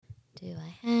Do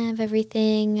I have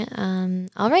everything?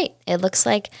 All right. It looks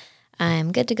like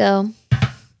I'm good to go.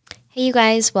 Hey, you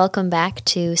guys. Welcome back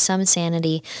to Some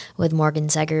Sanity with Morgan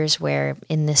Zeggers, where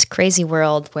in this crazy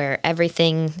world where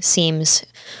everything seems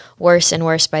worse and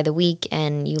worse by the week,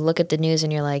 and you look at the news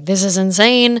and you're like, this is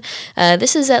insane.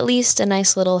 This is at least a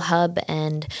nice little hub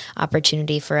and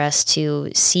opportunity for us to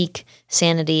seek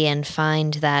sanity and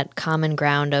find that common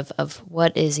ground of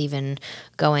what is even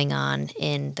going on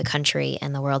in the country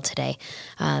and the world today.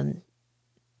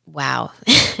 Wow.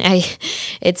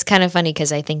 It's kind of funny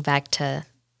because I think back to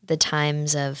the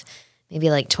times of maybe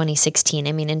like 2016.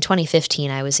 I mean, in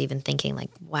 2015, I was even thinking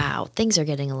like, wow, things are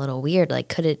getting a little weird. Like,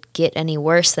 could it get any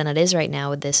worse than it is right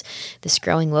now with this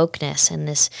growing wokeness and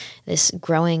this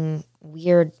growing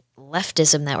weird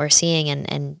leftism that we're seeing?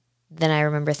 And then I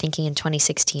remember thinking in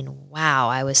 2016, wow,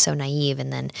 I was so naive.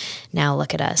 And then now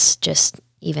look at us, just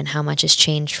even how much has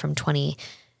changed from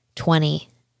 2020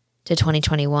 to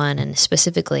 2021, and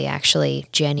specifically actually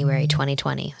January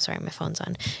 2020. Sorry, my phone's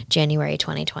on. January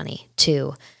 2020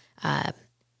 to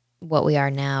what we are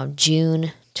now,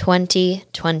 June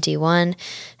 2021.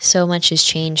 So much has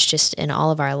changed just in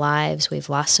all of our lives. We've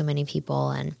lost so many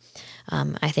people, and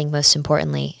I think most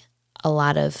importantly, a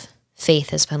lot of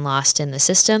faith has been lost in the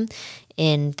system,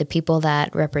 in the people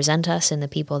that represent us, and the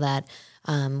people that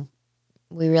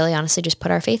we really honestly just put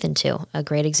our faith into. A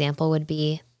great example would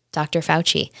be Dr.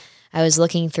 Fauci. I was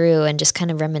looking through and just kind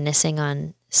of reminiscing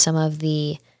on some of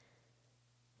the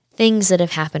things that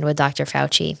have happened with Dr.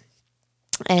 Fauci.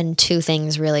 And two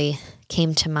things really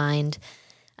came to mind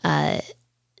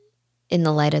in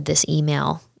the light of this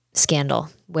email scandal,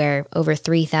 where over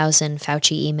 3,000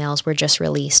 Fauci emails were just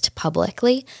released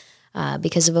publicly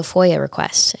because of a FOIA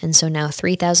request. And so now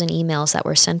 3,000 emails that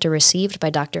were sent or received by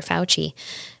Dr. Fauci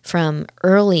from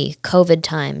early COVID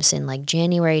times in like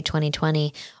January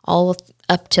 2020, all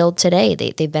up till today,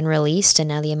 they've been released, and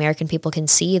now the American people can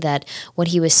see that what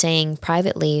he was saying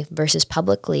privately versus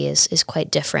publicly is quite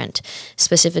different.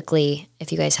 Specifically,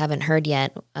 if you guys haven't heard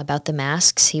yet about the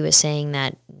masks, he was saying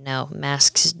that no,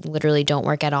 masks literally don't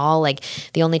work at all. Like,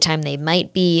 the only time they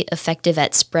might be effective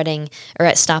at spreading or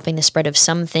at stopping the spread of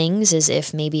some things is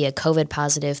if maybe a COVID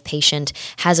positive patient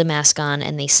has a mask on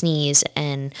and they sneeze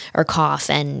or cough,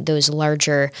 and those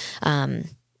larger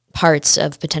parts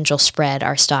of potential spread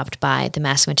are stopped by the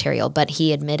mask material. But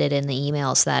he admitted in the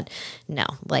emails that no,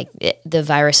 the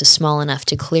virus is small enough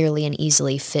to clearly and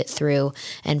easily fit through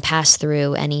and pass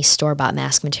through any store-bought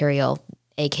mask material,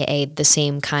 aka the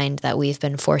same kind that we've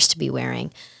been forced to be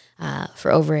wearing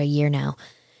for over a year now.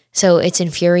 So it's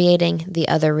infuriating. The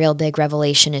other real big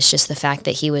revelation is just the fact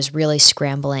that he was really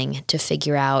scrambling to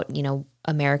figure out,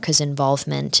 America's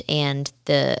involvement and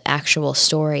the actual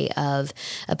story of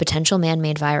a potential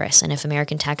man-made virus, and if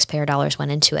American taxpayer dollars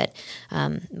went into it.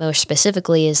 Most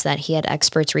specifically is that he had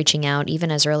experts reaching out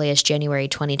even as early as January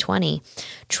 2020,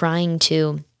 trying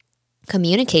to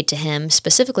communicate to him.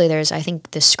 Specifically, there's, I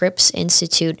think, the Scripps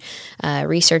Institute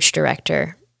research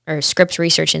director, or Scripps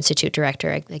Research Institute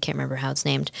director, I can't remember how it's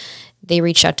named. They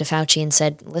reached out to Fauci and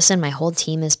said, listen, my whole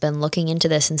team has been looking into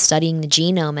this and studying the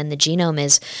genome, and the genome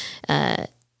is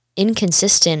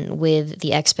inconsistent with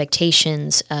the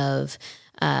expectations of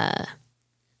the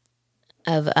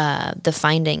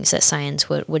findings that science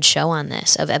would show on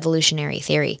this, of evolutionary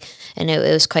theory. And it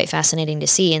was quite fascinating to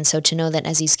see. And so to know that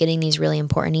as he's getting these really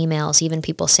important emails, even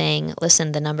people saying,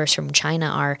 listen, the numbers from China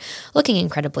are looking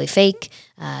incredibly fake.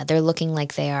 They're looking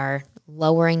like they are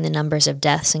lowering the numbers of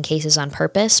deaths and cases on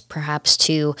purpose, perhaps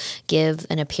to give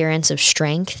an appearance of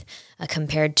strength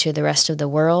compared to the rest of the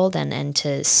world, and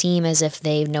to seem as if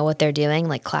they know what they're doing,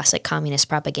 like classic communist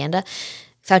propaganda.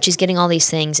 Fauci's getting all these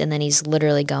things, and then he's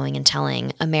literally going and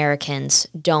telling Americans,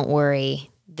 don't worry,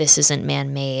 this isn't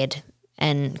man-made,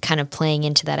 and kind of playing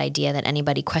into that idea that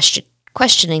anybody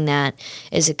questioning that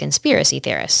is a conspiracy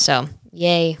theorist. So,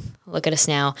 yay, look at us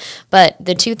now. But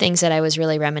the two things that I was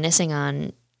really reminiscing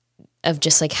on of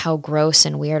just like how gross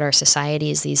and weird our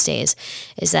society is these days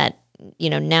is that,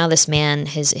 now this man,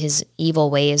 his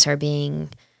evil ways are being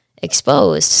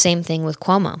exposed. Same thing with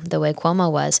Cuomo, the way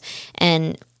Cuomo was.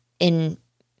 And in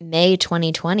May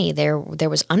 2020, there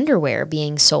was underwear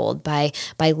being sold by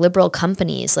liberal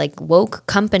companies, like woke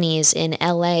companies in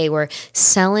LA were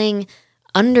selling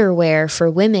underwear for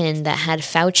women that had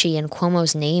Fauci and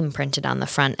Cuomo's name printed on the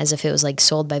front, as if it was like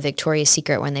sold by Victoria's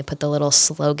Secret when they put the little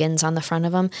slogans on the front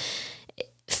of them.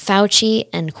 Fauci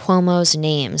and Cuomo's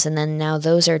names. And then now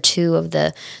those are two of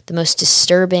the most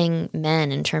disturbing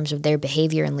men in terms of their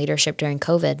behavior and leadership during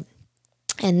COVID.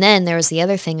 And then there was the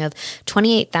other thing of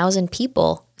 28,000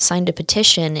 people signed a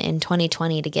petition in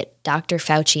 2020 to get Dr.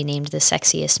 Fauci named the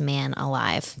sexiest man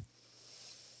alive.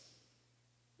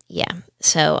 Yeah.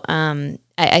 So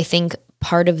I think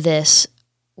part of this,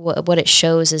 what it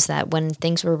shows is that when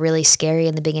things were really scary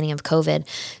in the beginning of COVID,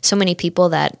 so many people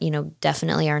that,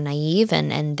 definitely are naive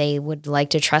and they would like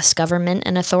to trust government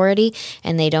and authority,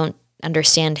 and they don't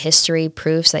understand history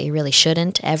proves that you really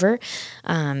shouldn't ever.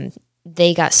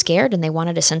 They got scared and they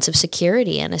wanted a sense of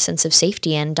security and a sense of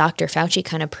safety. And Dr. Fauci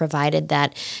kind of provided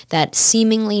that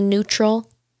seemingly neutral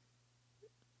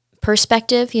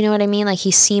perspective, you know what I mean? Like,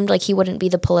 he seemed like he wouldn't be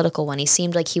the political one. He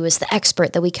seemed like he was the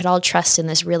expert that we could all trust in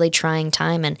this really trying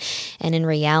time. And in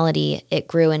reality, it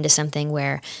grew into something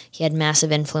where he had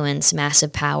massive influence,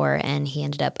 massive power, and he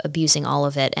ended up abusing all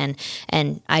of it. And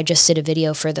I just did a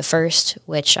video for the first,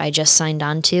 which I just signed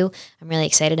on to. I'm really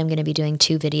excited. I'm going to be doing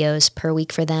 2 videos per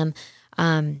week for them.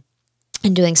 And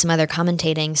doing some other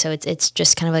commentating. So it's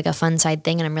just kind of like a fun side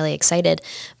thing, and I'm really excited.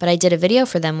 But I did a video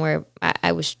for them where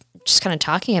I was just kind of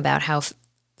talking about how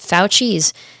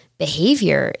Fauci's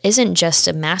behavior isn't just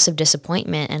a massive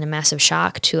disappointment and a massive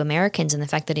shock to Americans and the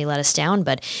fact that he let us down,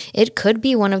 but it could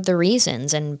be one of the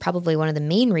reasons, and probably one of the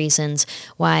main reasons,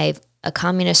 why a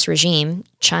communist regime,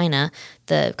 China,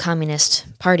 the Communist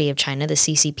Party of China, the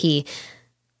CCP,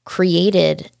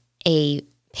 created a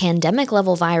pandemic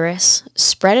level virus,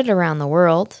 spread it around the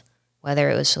world.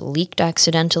 Whether it was leaked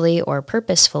accidentally or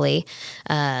purposefully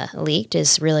leaked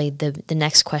is really the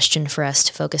next question for us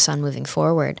to focus on moving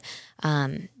forward.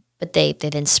 But they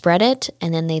then spread it,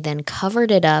 and then they then covered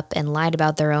it up and lied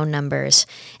about their own numbers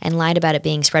and lied about it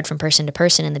being spread from person to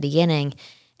person in the beginning.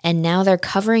 And now they're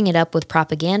covering it up with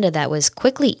propaganda that was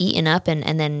quickly eaten up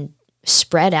and then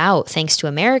spread out thanks to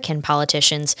American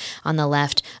politicians on the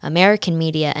left, American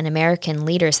media, and American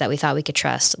leaders that we thought we could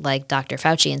trust, like Dr.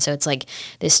 Fauci. And so it's like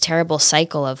this terrible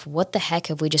cycle of what the heck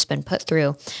have we just been put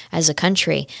through as a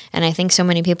country? And I think so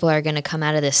many people are going to come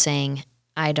out of this saying,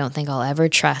 I don't think I'll ever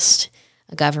trust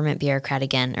a government bureaucrat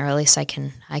again, or at least I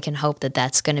can hope that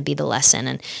that's going to be the lesson,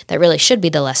 and that really should be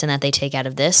the lesson that they take out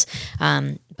of this.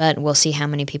 But we'll see how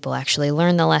many people actually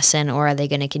learn the lesson, or are they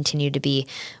going to continue to be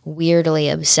weirdly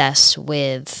obsessed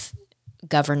with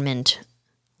government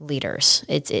leaders?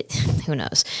 Who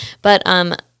knows? But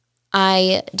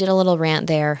I did a little rant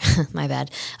there. My bad.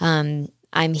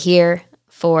 I'm here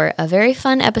for a very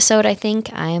fun episode, I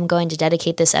think. I am going to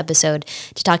dedicate this episode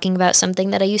to talking about something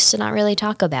that I used to not really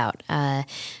talk about.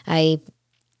 I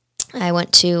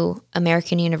went to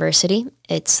American University.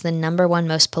 It's the #1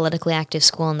 most politically active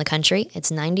school in the country.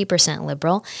 It's 90%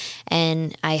 liberal,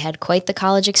 and I had quite the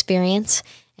college experience,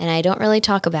 and I don't really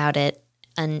talk about it.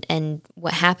 And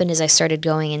what happened is I started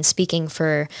going and speaking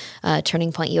for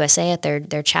Turning Point USA at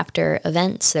their chapter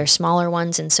events, their smaller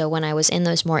ones. And so when I was in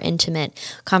those more intimate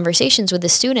conversations with the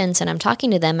students and I'm talking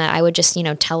to them, I would just,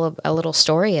 tell a little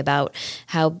story about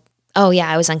how, oh yeah,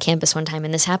 I was on campus one time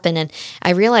and this happened. And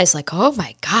I realized, like, oh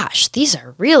my gosh, these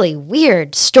are really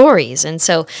weird stories. And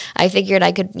so I figured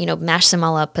I could, mash them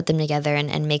all up, put them together,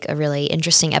 and make a really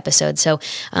interesting episode. So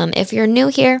if you're new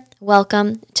here,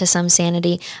 welcome to Some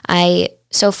Sanity.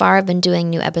 So far, I've been doing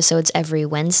new episodes every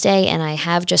Wednesday, and I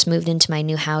have just moved into my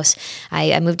new house.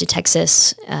 I moved to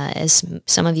Texas, as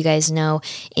some of you guys know,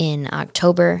 in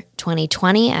October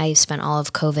 2020. I spent all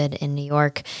of COVID in New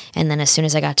York, and then as soon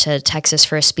as I got to Texas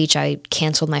for a speech, I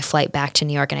canceled my flight back to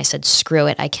New York, and I said, screw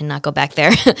it, I cannot go back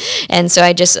there. And so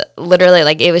I just literally,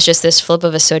 it was just this flip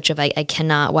of a switch of I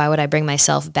cannot, why would I bring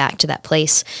myself back to that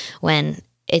place when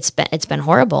it's been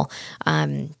horrible.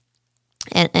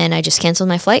 And I just canceled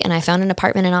my flight, and I found an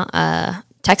apartment in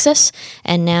Texas.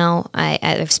 And now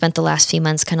I've spent the last few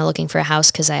months kind of looking for a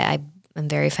house because I'm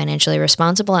very financially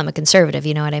responsible. I'm a conservative,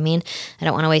 you know what I mean? I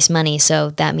don't want to waste money. So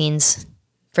that means,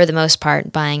 for the most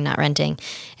part, buying, not renting.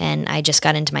 And I just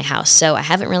got into my house. So I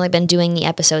haven't really been doing the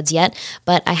episodes yet,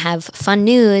 but I have fun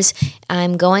news.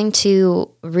 I'm going to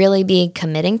really be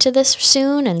committing to this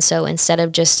soon. And so instead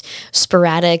of just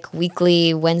sporadic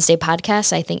weekly Wednesday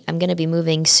podcasts, I think I'm going to be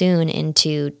moving soon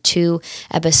into 2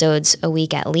 episodes a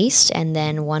week at least, and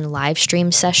then 1 live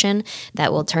stream session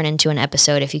that will turn into an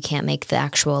episode if you can't make the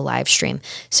actual live stream.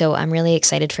 So I'm really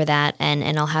excited for that,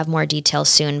 and I'll have more details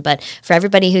soon. But for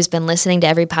everybody who's been listening to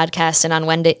every podcast and on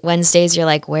Wednesdays you're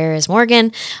like, where is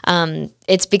Morgan?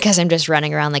 It's because I'm just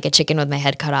running around like a chicken with my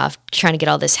head cut off, trying to get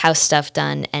all this house stuff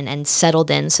done and settled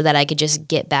in so that I could just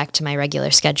get back to my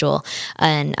regular schedule.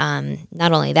 And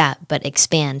not only that, but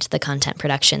expand the content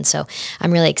production. So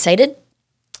I'm really excited.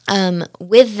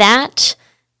 With that,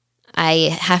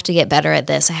 I have to get better at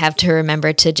this. I have to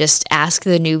remember to just ask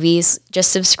the newbies,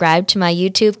 just subscribe to my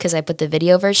YouTube because I put the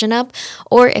video version up.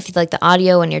 Or if you like the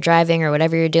audio when you're driving or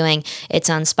whatever you're doing, it's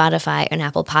on Spotify and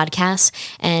Apple Podcasts.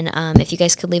 And if you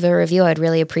guys could leave a review, I'd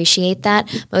really appreciate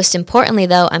that. Most importantly,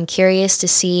 though, I'm curious to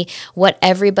see what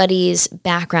everybody's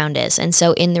background is. And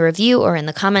so in the review or in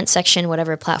the comment section,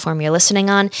 whatever platform you're listening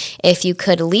on, if you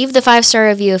could leave the 5-star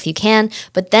review if you can,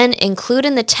 but then include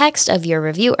in the text of your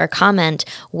review or comment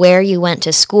where you went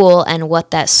to school and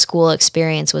what that school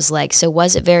experience was like. So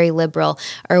was it very liberal,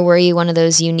 or were you one of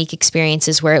those unique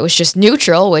experiences where it was just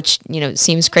neutral, which,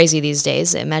 seems crazy these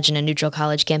days. Imagine a neutral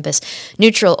college campus.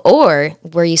 Neutral, or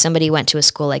were you somebody who went to a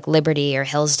school like Liberty or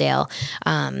Hillsdale,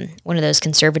 one of those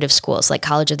conservative schools like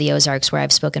College of the Ozarks where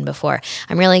I've spoken before.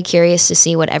 I'm really curious to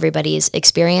see what everybody's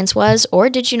experience was. Or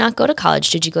did you not go to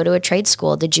college? Did you go to a trade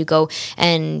school? Did you go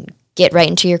and get right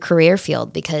into your career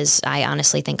field? Because I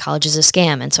honestly think college is a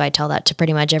scam, and so I tell that to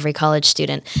pretty much every college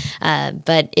student.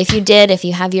 But if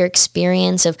you have your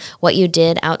experience of what you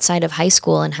did outside of high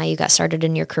school and how you got started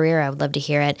in your career, I would love to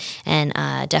hear it, and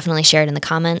definitely share it in the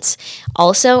comments.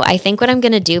 Also, I think what I'm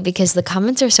going to do, because the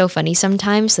comments are so funny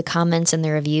sometimes, the comments and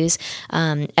the reviews,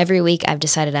 every week I've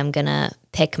decided I'm going to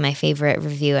pick my favorite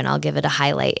review and I'll give it a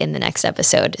highlight in the next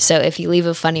episode. So if you leave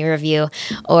a funny review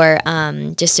or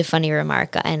just a funny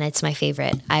remark and it's my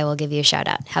favorite, I will give you a shout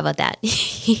out. How about that?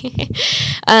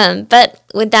 But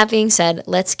with that being said,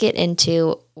 let's get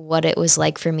into what it was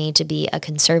like for me to be a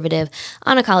conservative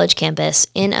on a college campus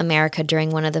in America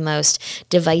during one of the most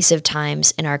divisive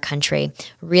times in our country,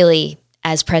 really,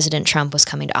 as President Trump was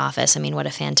coming to office. I mean, what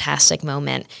a fantastic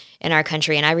moment in our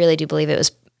country. And I really do believe it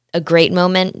was a great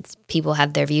moment. People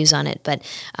have their views on it, but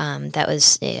that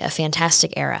was a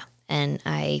fantastic era. And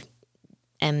I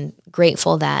am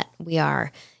grateful that we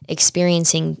are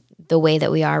experiencing the way that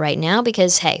we are right now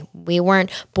because, hey, we weren't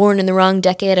born in the wrong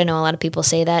decade. I know a lot of people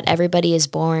say that. Everybody is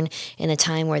born in a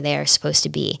time where they are supposed to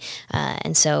be.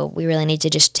 And so we really need to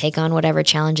just take on whatever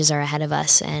challenges are ahead of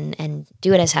us and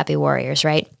do it as happy warriors,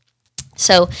 right?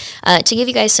 So to give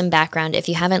you guys some background, if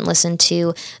you haven't listened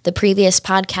to the previous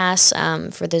podcasts,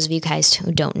 for those of you guys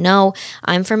who don't know,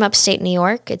 I'm from upstate New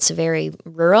York. It's very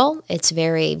rural. It's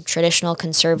very traditional,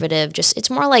 conservative. It's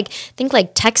more like, think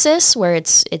like Texas, where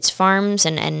it's farms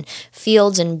and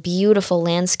fields and beautiful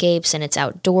landscapes, and it's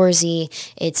outdoorsy.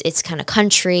 It's kind of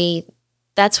country.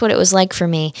 That's what it was like for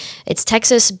me. It's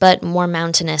Texas, but more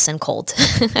mountainous and cold.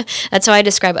 That's how I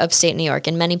describe upstate New York.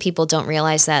 And many people don't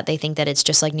realize that. They think that it's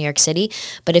just like New York City.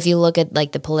 But if you look at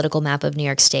like the political map of New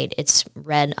York State, it's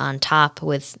red on top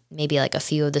with maybe like a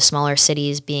few of the smaller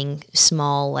cities being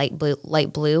small, light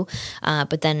blue.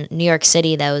 But then New York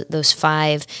City, those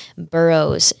 5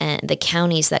 boroughs and the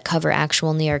counties that cover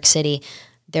actual New York City,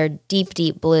 they're deep,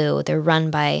 deep blue. They're run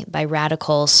by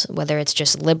radicals, whether it's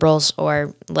just liberals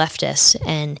or leftists.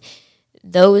 And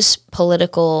those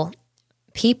political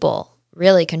people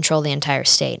really control the entire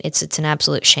state. It's an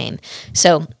absolute shame.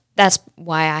 So that's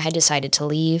why I had decided to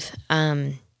leave.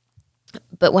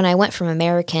 But when I went from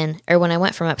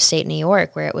upstate New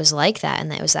York, where it was like that,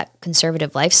 and it was that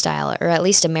conservative lifestyle, or at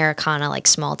least Americana, like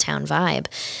small town vibe,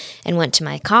 and went to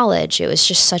my college, it was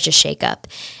just such a shakeup.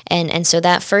 And so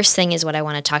that first thing is what I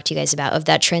want to talk to you guys about, of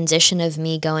that transition of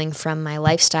me going from my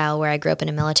lifestyle where I grew up in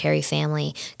a military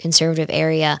family, conservative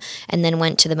area, and then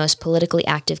went to the most politically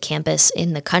active campus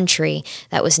in the country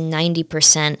that was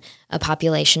 90% a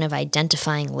population of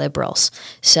identifying liberals.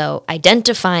 So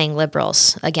identifying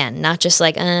liberals, again, not just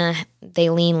like, they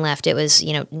lean left. It was,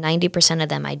 90% of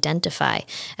them identify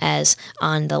as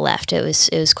on the left. It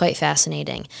was quite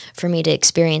fascinating for me to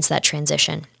experience that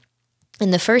transition.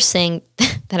 And the first thing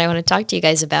that I want to talk to you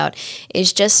guys about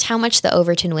is just how much the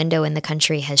Overton window in the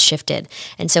country has shifted.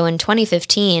 And so in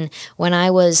 2015, when I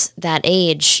was that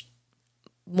age,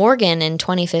 Morgan in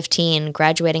 2015,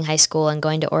 graduating high school and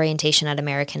going to orientation at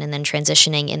American and then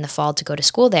transitioning in the fall to go to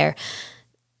school there,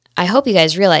 I hope you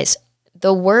guys realize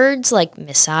the words like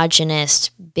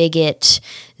misogynist, bigot,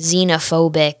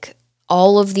 xenophobic,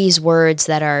 all of these words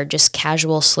that are just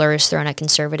casual slurs thrown at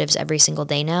conservatives every single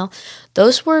day now,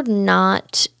 those were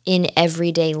not in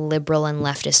everyday liberal and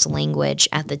leftist language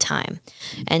at the time.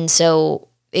 And so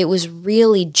it was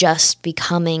really just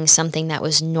becoming something that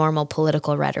was normal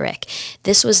political rhetoric.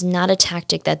 This was not a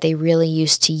tactic that they really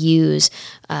used to use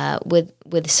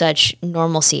with such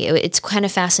normalcy. It's kind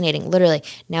of fascinating. Literally,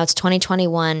 now it's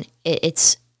 2021.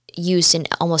 It's used in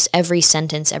almost every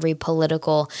sentence, every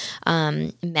political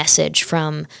message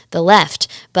from the left.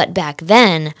 But back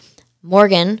then,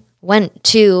 Morgan went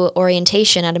to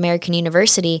orientation at American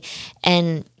University,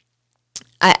 and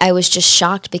I was just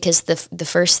shocked because the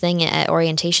first thing at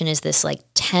orientation is this like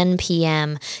 10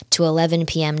 p.m. to 11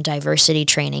 p.m. diversity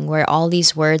training where all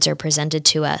these words are presented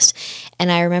to us.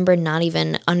 And I remember not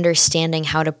even understanding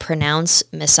how to pronounce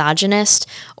misogynist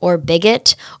or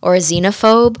bigot or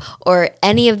xenophobe or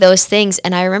any of those things.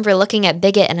 And I remember looking at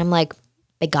bigot and I'm like,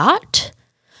 bigot?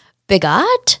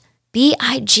 Bigot?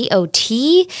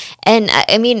 B-I-G-O-T? And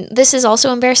I mean, this is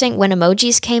also embarrassing. When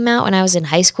emojis came out when I was in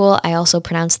high school, I also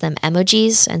pronounced them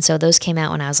emojis. And so those came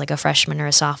out when I was like a freshman or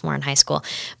a sophomore in high school.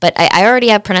 But I already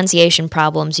have pronunciation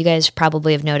problems. You guys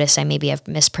probably have noticed I maybe have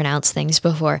mispronounced things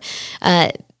before.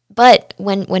 But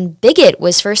when bigot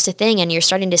was first a thing and you're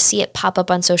starting to see it pop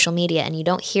up on social media and you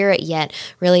don't hear it yet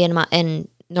really in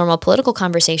normal political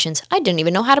conversations, I didn't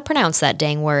even know how to pronounce that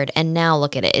dang word. And now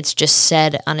look at it. It's just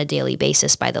said on a daily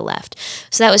basis by the left.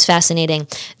 So that was fascinating.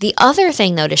 The other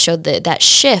thing, though, to show that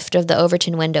shift of the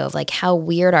Overton window of like how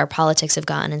weird our politics have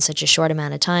gotten in such a short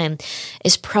amount of time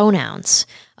is pronouns.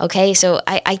 Okay, so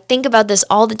I think about this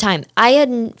all the time. I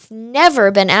had never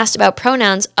been asked about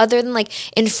pronouns other than like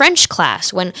in French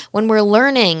class when we're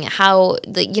learning how,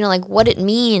 like what it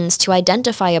means to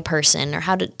identify a person or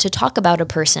how to talk about a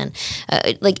person.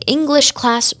 Like English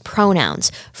class,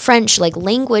 pronouns. French, like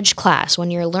language class, when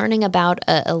you're learning about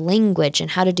a language and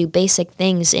how to do basic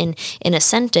things in a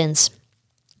sentence.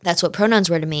 That's what pronouns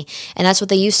were to me. And that's what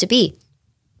they used to be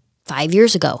 5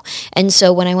 years ago. And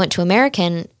so when I went to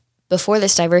American, before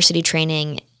this diversity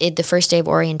training, the first day of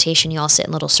orientation, you all sit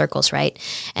in little circles, right?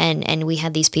 And we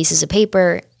had these pieces of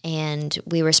paper, and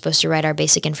we were supposed to write our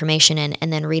basic information in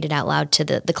and then read it out loud to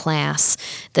the class,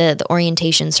 the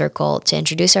orientation circle, to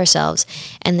introduce ourselves.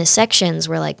 And the sections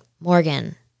were like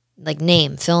Morgan, like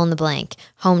name, fill in the blank,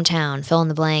 hometown, fill in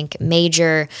the blank,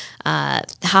 major,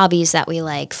 hobbies that we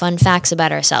like, fun facts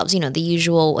about ourselves, the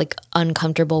usual like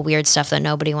uncomfortable, weird stuff that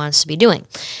nobody wants to be doing.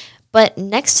 But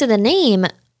next to the name,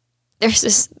 there's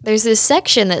this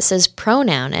section that says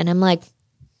pronoun, and I'm like,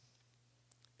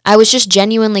 I was just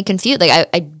genuinely confused. Like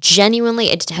I genuinely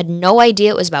had no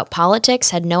idea it was about politics,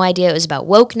 had no idea it was about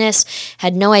wokeness,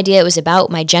 had no idea it was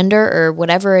about my gender or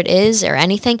whatever it is or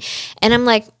anything. And I'm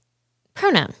like,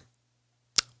 pronoun.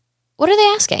 What are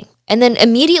they asking? And then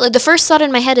immediately the first thought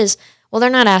in my head is, well, they're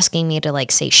not asking me to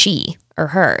like say she or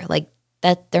her. Like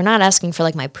that they're not asking for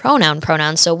like my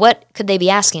pronoun. So what could they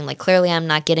be asking? Like clearly I'm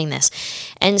not getting this.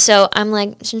 And so I'm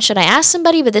like, should I ask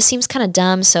somebody? But this seems kind of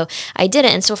dumb. So I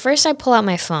didn't. And so first I pull out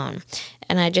my phone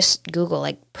and I just Google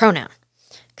like pronoun.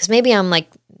 Because maybe I'm like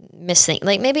missing,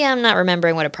 like maybe I'm not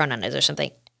remembering what a pronoun is or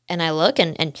something. And I look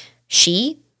and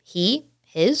she, he,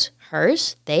 his,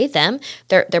 hers, they, them,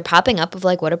 they're popping up of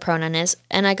like what a pronoun is.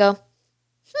 And I go,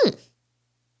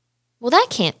 well that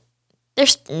can't.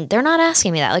 They're not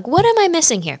asking me that. Like, what am I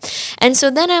missing here? And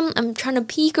so then I'm trying to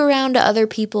peek around to other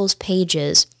people's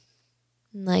pages.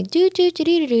 I'm like, do.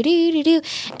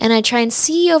 And I try and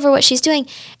see over what she's doing.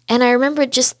 And I remember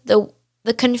just the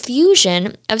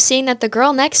confusion of seeing that the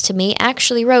girl next to me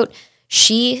actually wrote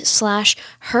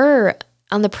she/her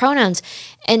on the pronouns.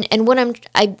 And what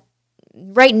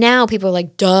right now, people are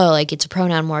like, duh, like it's a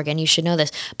pronoun, Morgan, you should know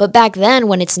this. But back then,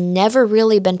 when it's never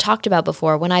really been talked about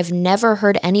before, when I've never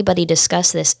heard anybody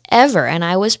discuss this ever, and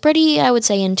I was pretty, I would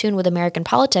say, in tune with American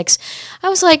politics, I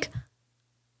was like,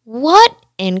 what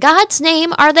in God's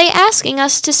name are they asking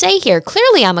us to say here?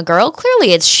 Clearly I'm a girl.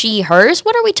 Clearly it's she, hers.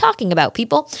 What are we talking about,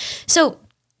 people? So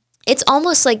it's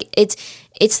almost like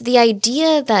it's the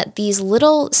idea that these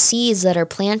little seeds that are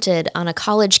planted on a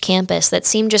college campus that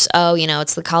seem just,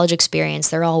 it's the college experience.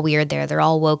 They're all weird there. They're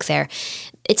all woke there.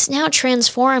 It's now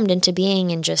transformed into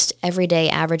being in just everyday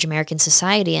average American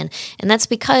society. And that's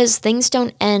because things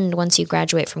don't end once you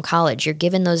graduate from college. You're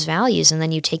given those values, and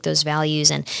then you take those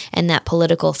values and that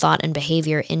political thought and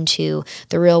behavior into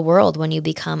the real world when you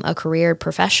become a career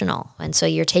professional. And so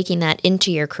you're taking that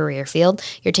into your career field.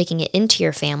 You're taking it into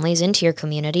your families, into your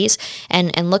communities.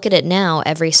 And look at it now,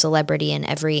 every celebrity and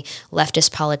every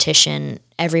leftist politician,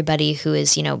 everybody who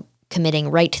is,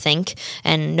 committing right think,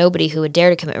 and nobody who would dare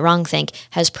to commit wrong think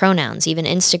has pronouns. Even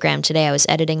Instagram today, I was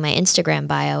editing my Instagram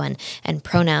bio, and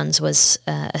pronouns was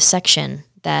a section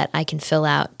that I can fill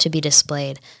out to be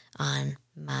displayed on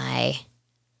my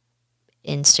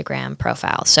Instagram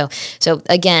profile. So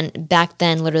again, back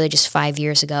then, literally just 5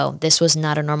 years ago, this was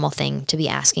not a normal thing to be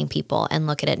asking people, and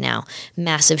look at it now.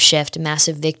 Massive shift,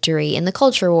 massive victory in the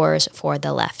culture wars for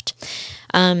the left.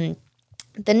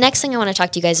 The next thing I want to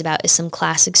talk to you guys about is some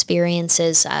class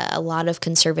experiences. A lot of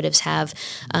conservatives have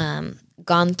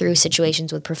gone through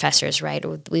situations with professors, right?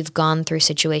 We've gone through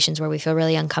situations where we feel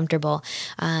really uncomfortable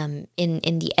in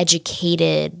the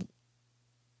educated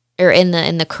or in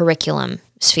the curriculum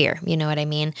sphere. You know what I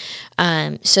mean?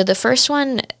 So the first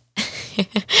one,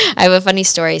 I have a funny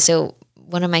story. So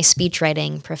one of my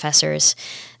speechwriting professors,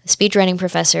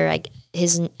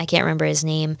 I can't remember his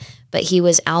name, but he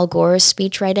was Al Gore's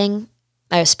speechwriter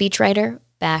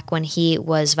back when he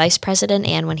was vice president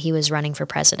and when he was running for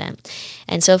president.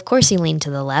 And so of course he leaned to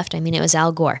the left. I mean, it was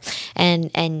Al Gore.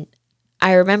 And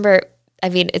I remember, I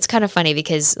mean, it's kind of funny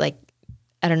because, like,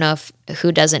 I don't know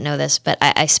who doesn't know this, but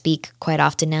I speak quite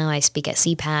often now. I speak at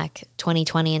CPAC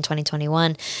 2020 and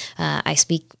 2021. I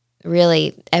speak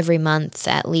really every month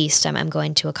at least. I'm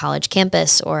going to a college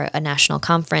campus or a national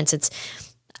conference.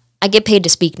 I get paid to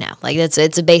speak now. Like,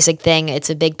 it's a basic thing. It's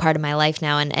a big part of my life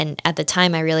now. And at the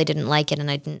time, I really didn't like it, and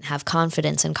I didn't have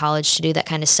confidence in college to do that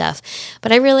kind of stuff.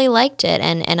 But I really liked it,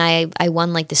 and I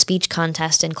won, like, the speech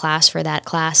contest in class for that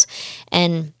class.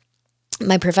 And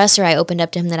my professor, I opened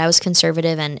up to him that I was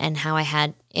conservative and how I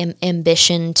had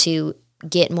ambition to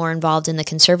get more involved in the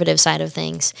conservative side of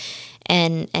things.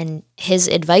 And his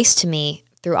advice to me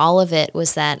through all of it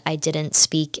was that I didn't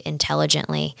speak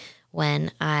intelligently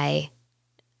when I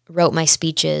wrote my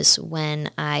speeches, when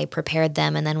I prepared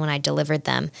them, and then when I delivered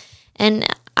them. And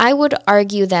I would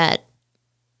argue that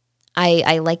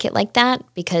I like it like that,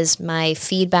 because my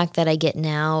feedback that I get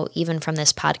now, even from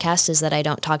this podcast, is that I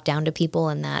don't talk down to people,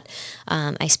 and that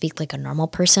I speak like a normal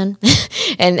person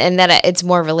and that it's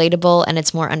more relatable and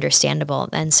it's more understandable.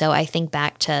 And so I think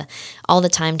back to all the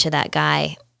time to that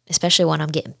guy, especially when I'm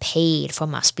getting paid for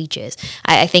my speeches.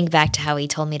 I think back to how he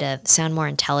told me to sound more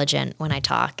intelligent when I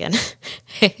talk. And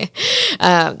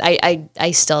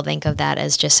I still think of that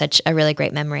as just such a really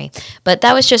great memory. But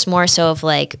that was just more so of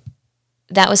like,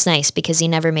 that was nice because he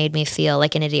never made me feel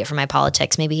like an idiot for my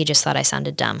politics. Maybe he just thought I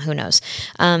sounded dumb. Who knows?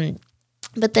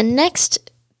 But the next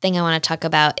thing I want to talk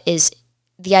about is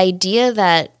the idea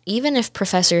that even if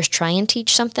professors try and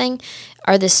teach something,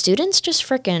 are the students just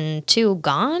freaking too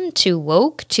gone, too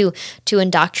woke, too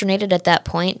indoctrinated at that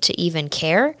point to even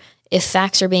care if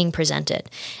facts are being presented?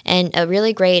 And a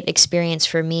really great experience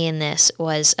for me in this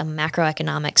was a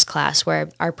macroeconomics class where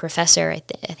our professor, I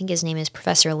think his name is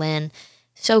Professor Lin,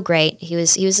 so great. He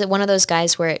was one of those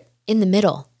guys where in the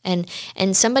middle. And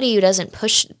somebody who doesn't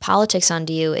push politics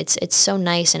onto you, it's so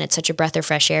nice, and it's such a breath of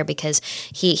fresh air because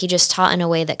he just taught in a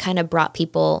way that kind of brought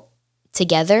people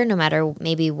together, no matter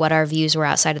maybe what our views were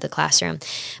outside of the classroom.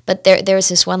 But there was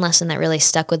this one lesson that really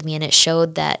stuck with me, and it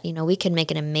showed that, you know, we can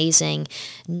make an amazing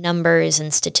numbers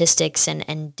and statistics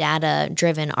and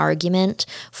data-driven argument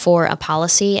for a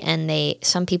policy, and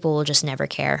some people will just never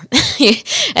care.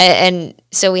 And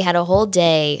so we had a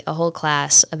whole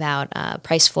class about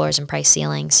price floors and price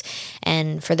ceilings.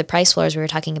 And for the price floors, we were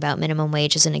talking about minimum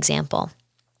wage as an example.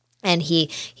 And he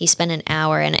spent an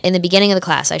hour, and in the beginning of the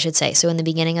class, I should say. So in the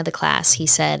beginning of the class, he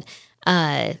said,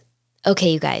 okay,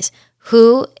 you guys,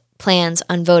 who plans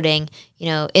on voting,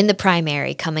 in the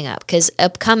primary coming up? Because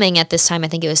upcoming at this time, I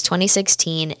think it was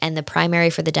 2016, and the primary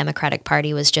for the Democratic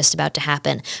Party was just about to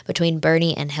happen between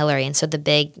Bernie and Hillary. And so the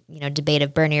big, debate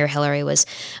of Bernie or Hillary was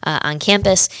on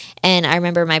campus. And I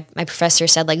remember my professor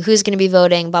said, like, who's going to be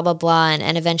voting, blah, blah, blah.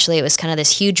 And eventually it was kind of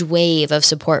this huge wave of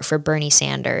support for Bernie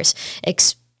Sanders,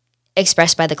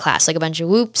 expressed by the class, like a bunch of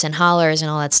whoops and hollers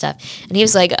and all that stuff. And he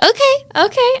was like,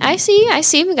 okay, I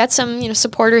see. We got some,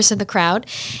 supporters in the crowd.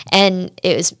 And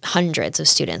it was hundreds of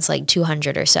students, like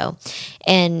 200 or so.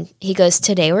 And he goes,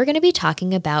 today we're going to be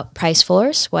talking about price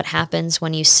floors, what happens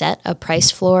when you set a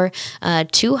price floor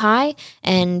too high,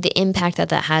 and the impact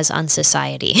that has on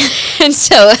society. And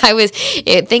so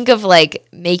think of like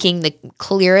making the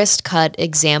clearest cut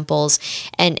examples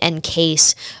and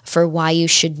case for why you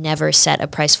should never set a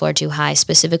price floor too high,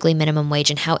 specifically minimum wage,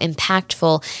 and how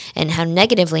impactful and how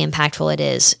negatively impactful it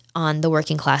is on the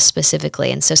working class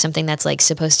specifically. And so something that's like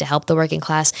supposed to help the working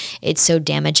class, it's so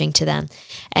damaging to them.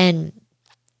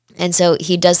 And so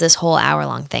he does this whole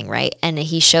hour-long thing, right? And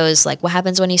he shows like what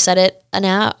happens when you set it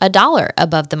 $1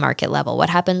 above the market level. What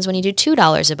happens when you do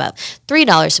 $2 above,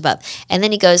 $3 above? And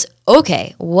then he goes,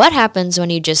 okay, what happens when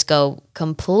you just go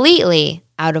completely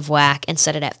out of whack and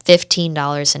set it at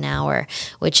 $15 an hour,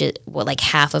 which is like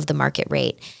half of the market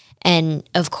rate? And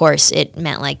of course, it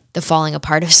meant like the falling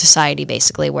apart of society,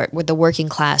 basically, where the working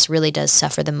class really does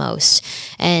suffer the most.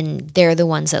 And they're the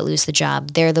ones that lose the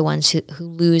job. They're the ones who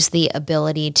lose the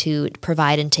ability to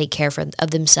provide and take care of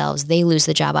themselves. They lose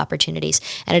the job opportunities,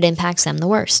 and it impacts them the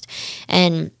worst.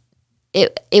 And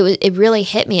it really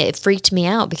hit me. It freaked me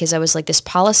out because I was like, this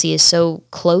policy is so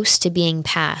close to being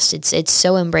passed. It's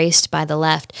so embraced by the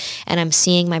left. And I'm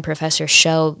seeing my professor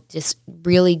show this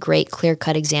really great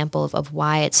clear-cut example of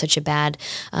why it's such a bad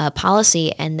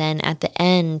policy. And then at the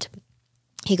end,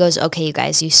 He goes, okay, you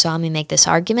guys, you saw me make this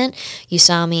argument. You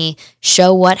saw me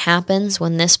show what happens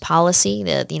when this policy,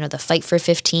 the fight for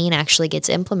 15 actually gets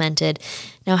implemented.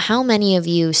 Now, how many of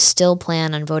you still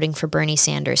plan on voting for Bernie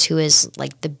Sanders, who is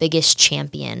like the biggest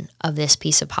champion of this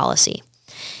piece of policy?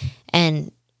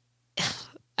 And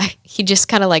he just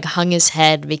kind of like hung his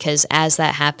head, because as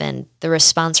that happened, the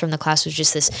response from the class was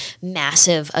just this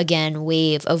massive, again,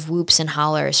 wave of whoops and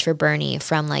hollers for Bernie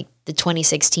from like the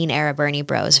 2016 era Bernie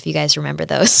bros, if you guys remember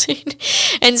those.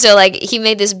 And so like he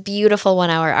made this beautiful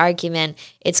 1 hour argument.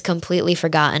 It's completely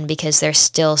forgotten because they're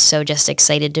still so just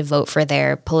excited to vote for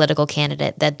their political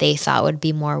candidate that they thought would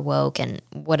be more woke and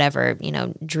whatever,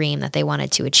 dream that they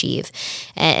wanted to achieve.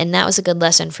 And that was a good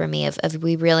lesson for me of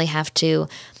we really have to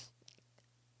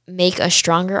make a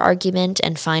stronger argument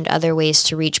and find other ways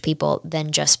to reach people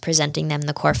than just presenting them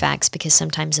the core facts, because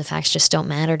sometimes the facts just don't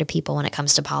matter to people when it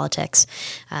comes to politics,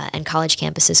 and college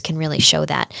campuses can really show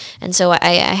that. And so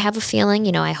I have a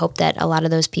feeling, I hope that a lot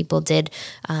of those people did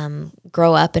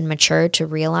grow up and mature to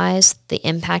realize the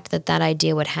impact that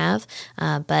idea would have,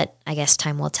 but I guess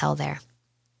time will tell there.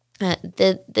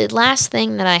 The last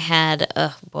thing that I had,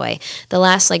 the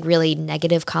last like really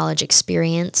negative college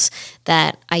experience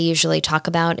that I usually talk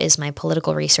about is my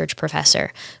political research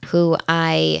professor, who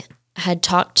I had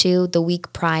talked to the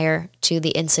week prior to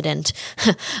the incident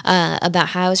about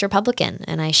how I was Republican.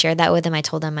 And I shared that with him. I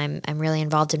told him I'm really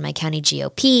involved in my county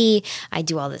GOP. I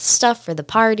do all this stuff for the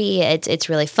party. It's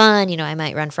really fun. I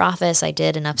might run for office. I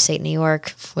did in upstate New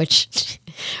York, which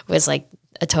was like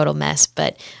a total mess,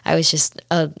 but I was just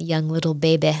a young little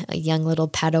baby, a young little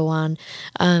Padawan.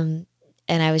 And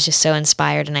I was just so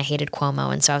inspired, and I hated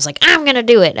Cuomo. And so I was like, I'm going to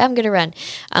do it. I'm going to run.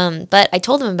 But I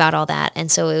told him about all that.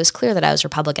 And so it was clear that I was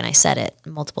Republican. I said it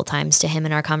multiple times to him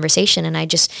in our conversation. And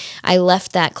I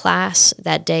left that class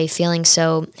that day feeling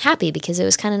so happy, because it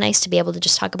was kind of nice to be able to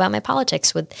just talk about my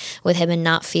politics with him and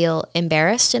not feel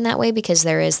embarrassed in that way, because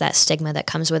there is that stigma that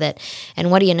comes with it. And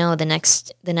what do you know, the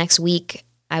next week,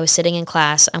 I was sitting in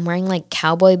class. I'm wearing like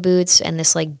cowboy boots and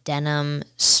this like denim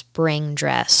spring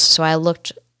dress. So I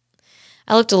looked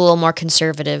a little more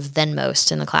conservative than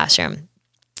most in the classroom.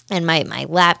 And my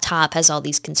laptop has all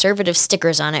these conservative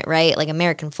stickers on it, right? Like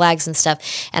American flags and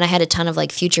stuff. And I had a ton of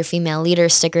like future female leader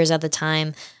stickers at the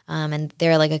time. And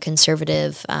they're like a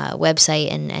conservative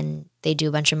website, and they do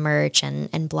a bunch of merch and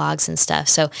blogs and stuff.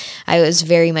 So I was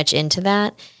very much into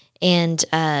that. And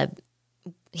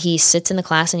he sits in the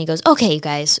class and he goes, okay, you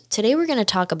guys, today we're going to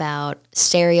talk about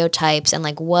stereotypes and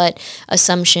like what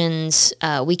assumptions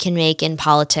we can make in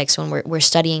politics when we're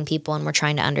studying people and we're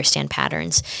trying to understand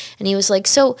patterns. And he was like,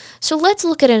 so let's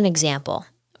look at an example.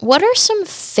 What are some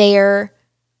fair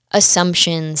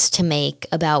assumptions to make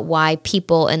about why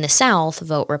people in the South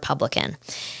vote Republican?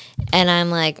 And I'm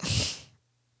like,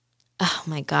 oh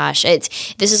my gosh,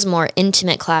 this is a more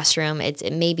intimate classroom.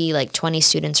 It may be like 20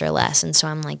 students or less. And so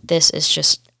I'm like, this is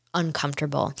just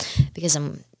uncomfortable because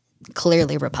I'm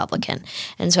clearly Republican.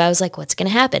 And so I was like, what's going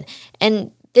to happen?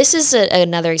 And this is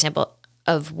another example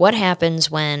of what happens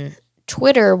when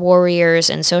Twitter warriors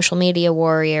and social media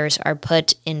warriors are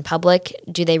put in public.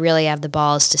 Do they really have the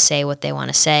balls to say what they want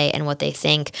to say and what they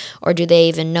think? Or do they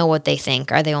even know what they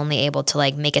think? Are they only able to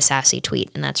like make a sassy tweet,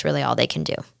 and that's really all they can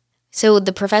do? So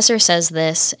the professor says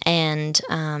this, and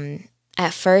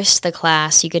at first the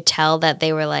class, you could tell that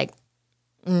they were like,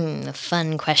 a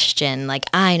fun question, like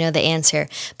I know the answer,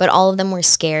 but all of them were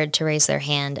scared to raise their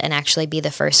hand and actually be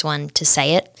the first one to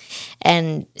say it.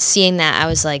 And seeing that, I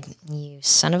was like, you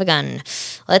son of a gun,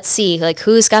 let's see, like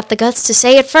who's got the guts to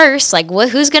say it first, like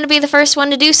who's going to be the first one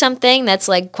to do something that's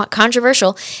like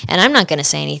controversial, and I'm not going to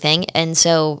say anything. And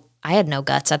so I had no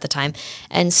guts at the time.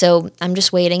 And so I'm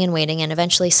just waiting, and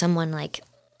eventually someone like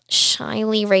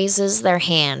shyly raises their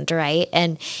hand, right?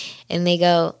 And they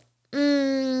go,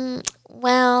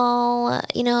 well,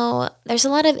 there's a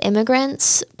lot of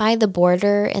immigrants by the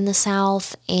border in the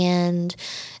South, and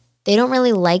they don't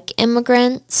really like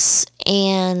immigrants.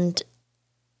 And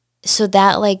so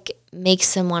that like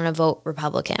makes them want to vote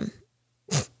Republican.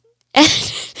 And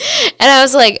I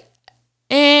was like,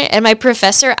 and my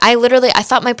professor, I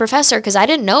thought my professor, because I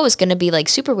didn't know it was going to be like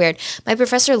super weird. My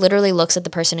professor literally looks at the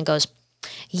person and goes,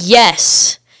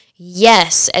 yes,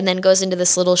 and then goes into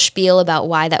this little spiel about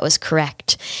why that was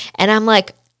correct. And I'm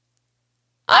like,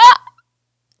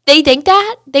 they think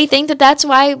that? They think that that's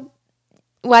why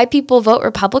people vote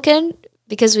Republican?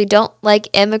 Because we don't like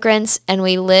immigrants and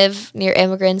we live near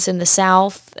immigrants in the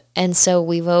South, and so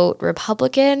we vote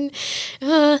Republican?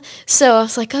 So I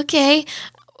was like, okay.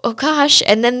 Oh gosh.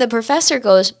 And then the professor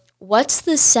goes, what's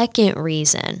the second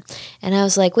reason? And I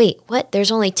was like, wait, what?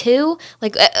 There's only two?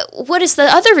 Like, what is the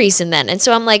other reason then? And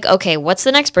so I'm like, okay, what's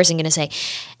the next person going to say?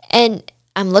 And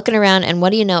I'm looking around, and what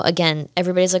do you know? Again,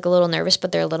 everybody's like a little nervous,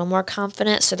 but they're a little more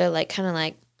confident. So they're like, kind of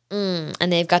like,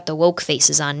 and they've got the woke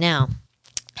faces on now.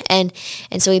 And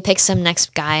so he picks some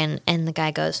next guy, and the guy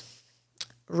goes,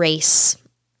 race.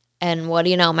 And what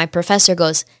do you know? My professor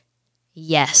goes,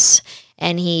 yes.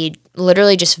 And he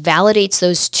literally just validates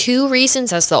those two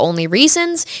reasons as the only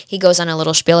reasons. He goes on a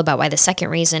little spiel about why the second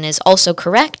reason is also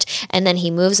correct. And then he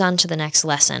moves on to the next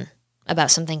lesson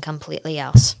about something completely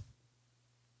else.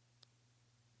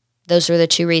 Those were the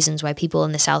two reasons why people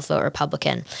in the South vote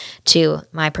Republican to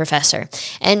my professor.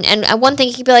 And one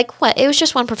thing, he'd be like, what? It was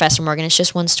just one professor, Morgan. It's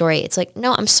just one story. It's like,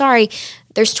 no, I'm sorry.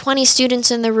 There's 20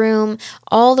 students in the room.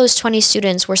 All those 20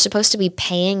 students were supposed to be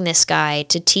paying this guy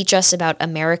to teach us about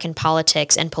American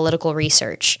politics and political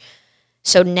research.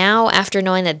 So now, after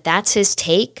knowing that that's his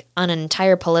take on an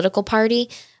entire political party,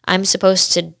 I'm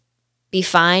supposed to be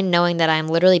fine knowing that I'm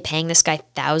literally paying this guy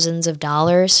thousands of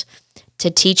dollars to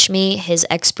teach me his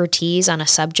expertise on a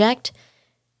subject.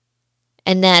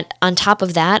 And that on top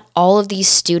of that, all of these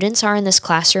students are in this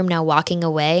classroom now walking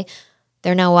away.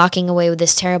 They're now walking away with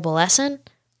this terrible lesson.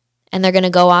 And they're going to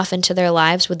go off into their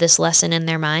lives with this lesson in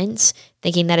their minds,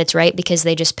 thinking that it's right because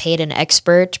they just paid an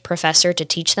expert professor to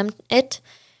teach them it.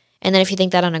 And then if you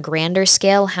think that on a grander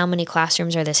scale, how many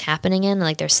classrooms are this happening in?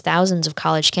 Like, there's thousands of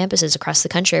college campuses across the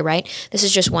country, right? This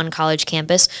is just one college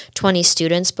campus, 20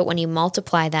 students. But when you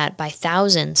multiply that by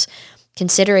thousands,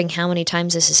 considering how many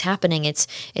times this is happening, it's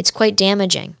quite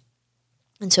damaging.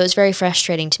 And so it's very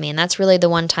frustrating to me. And that's really the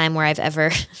one time where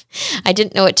I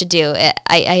didn't know what to do.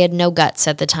 I had no guts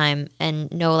at the time,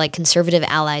 and no like conservative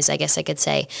allies, I guess I could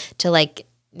say, to like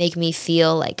make me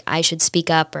feel like I should speak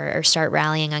up or start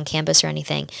rallying on campus or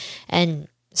anything. And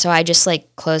so I just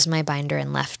like closed my binder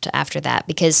and left after that,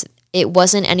 because it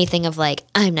wasn't anything of like,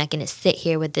 I'm not going to sit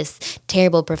here with this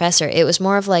terrible professor. It was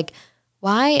more of like,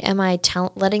 why am I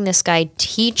letting this guy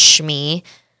teach me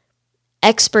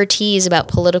expertise about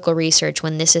political research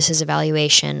when this is his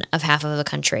evaluation of half of a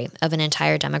country, of an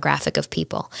entire demographic of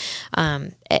people?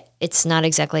 It's not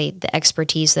exactly the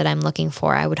expertise that I'm looking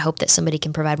for. I would hope that somebody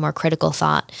can provide more critical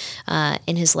thought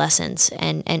in his lessons.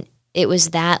 And it was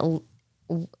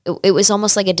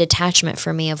almost like a detachment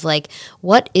for me of like,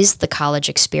 what is the college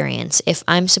experience? If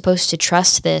I'm supposed to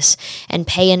trust this and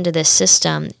pay into this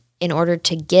system in order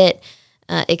to get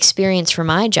experience for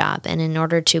my job, and in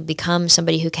order to become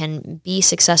somebody who can be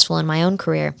successful in my own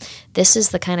career, this is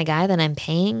the kind of guy that I'm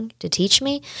paying to teach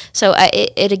me. So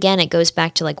it goes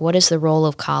back to like, what is the role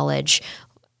of college?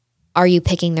 Are you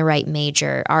picking the right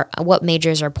major? What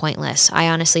majors are pointless? I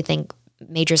honestly think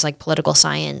majors like political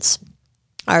science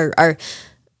are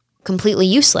completely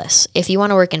useless. If you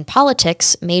want to work in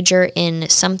politics, major in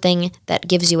something that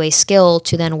gives you a skill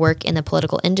to then work in the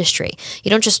political industry.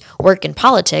 You don't just work in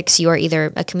politics. You are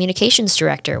either a communications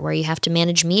director, where you have to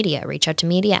manage media, reach out to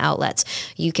media outlets.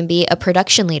 You can be a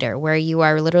production leader, where you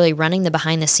are literally running the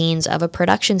behind the scenes of a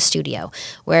production studio,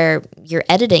 where you're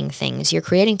editing things, you're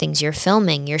creating things, you're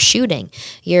filming, you're shooting,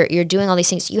 you're doing all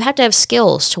these things. You have to have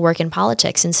skills to work in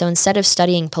politics. And so instead of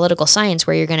studying political science,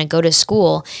 where you're going to go to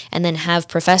school and then have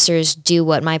professors do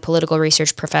what my political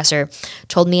research professor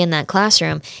told me in that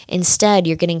classroom, instead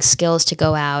you're getting skills to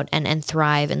go out and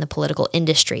thrive in the political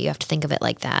industry. You have to think of it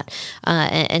like that.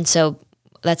 And so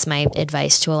that's my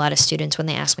advice to a lot of students when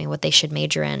they ask me what they should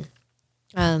major in.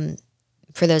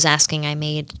 For those asking, I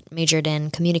majored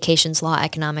in communications law,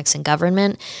 economics, and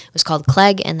government. It was called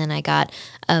CLEG, and then I got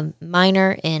a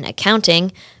minor in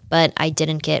accounting, but I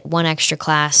didn't get one extra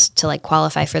class to like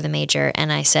qualify for the major.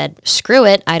 And I said, screw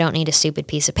it. I don't need a stupid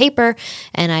piece of paper,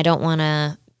 and I don't want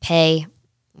to pay,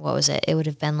 what was it? It would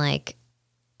have been like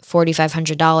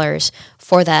 $4,500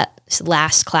 for that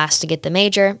last class to get the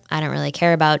major. I don't really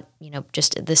care about,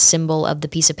 just the symbol of the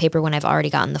piece of paper when I've already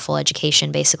gotten the full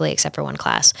education, basically, except for one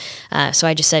class. So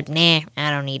I just said, nah,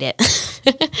 I don't need it.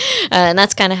 And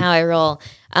that's kind of how I roll.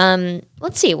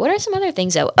 Let's see. What are some other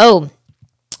things, though? Oh,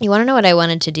 you want to know what I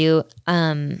wanted to do?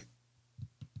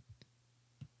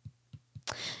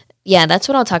 Yeah, that's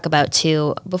what I'll talk about,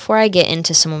 too. Before I get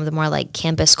into some of the more, like,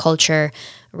 campus culture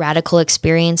radical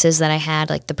experiences that I had,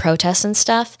 like the protests and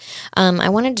stuff, I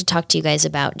wanted to talk to you guys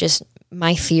about just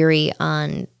my theory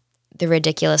on the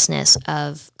ridiculousness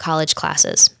of college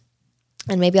classes.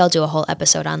 And maybe I'll do a whole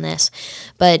episode on this.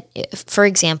 But, for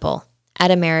example, at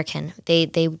American,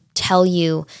 they tell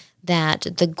you that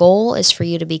the goal is for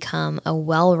you to become a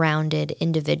well-rounded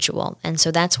individual. And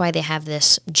so that's why they have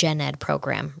this gen ed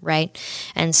program, right?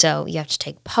 And so you have to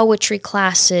take poetry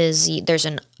classes. There's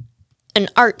an an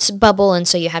arts bubble, and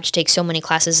so you have to take so many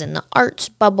classes in the arts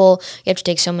bubble. You have to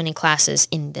take so many classes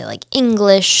in the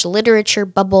English literature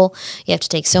bubble. You have to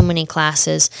take so many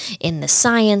classes in the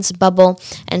science bubble.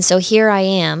 And so here I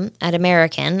am at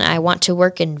American. I want to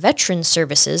work in veteran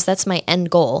services. That's my end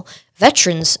goal.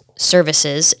 Veterans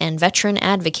services and veteran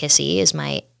advocacy is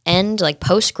my end,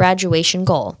 post-graduation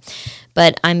goal.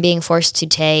 But I'm being forced to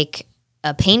take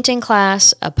a painting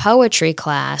class, a poetry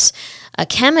class, a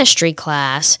chemistry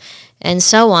class, and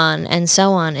so on, and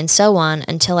so on, and so on,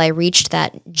 until I reached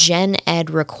that gen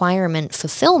ed requirement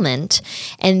fulfillment.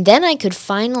 And then I could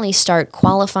finally start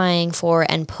qualifying for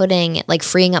and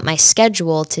freeing up my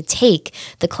schedule to take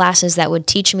the classes that would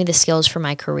teach me the skills for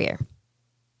my career.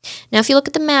 Now, if you look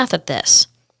at the math of this,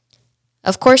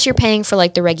 of course you're paying for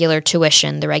the regular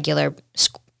tuition, the regular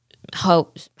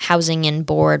housing and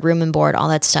board, room and board, all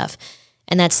that stuff.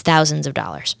 And that's thousands of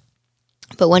dollars.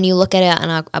 But when you look at it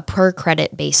on a per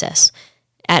credit basis,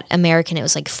 at American it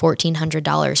was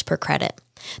 $1,400 per credit.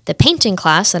 The painting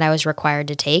class that I was required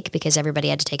to take, because everybody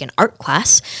had to take an art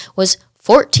class, was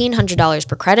 $1,400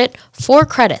 per credit, 4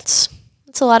 credits.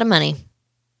 That's a lot of money.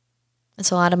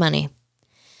 That's a lot of money.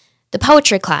 The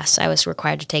poetry class, I was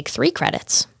required to take 3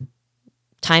 credits,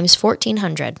 times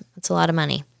 $1,400. That's a lot of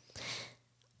money.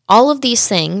 All of these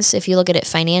things, if you look at it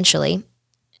financially,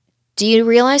 do you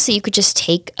realize that you could just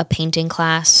take a painting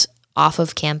class off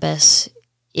of campus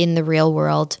in the real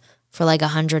world for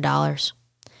 $100,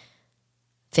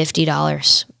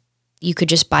 $50? You could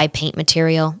just buy paint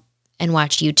material and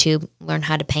watch YouTube, learn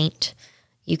how to paint.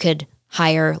 You could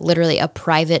hire literally a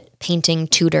private painting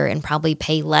tutor and probably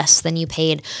pay less than you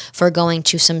paid for going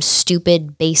to some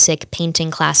stupid basic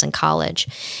painting class in college.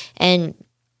 And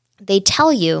they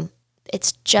tell you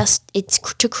it's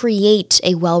to create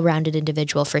a well-rounded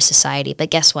individual for society. But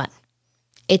guess what?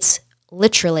 It's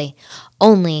literally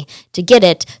only to get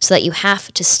it so that you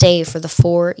have to stay for the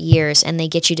 4 years, and they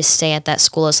get you to stay at that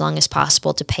school as long as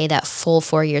possible to pay that full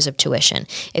 4 years of tuition.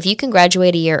 If you can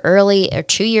graduate a year early or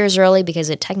 2 years early, because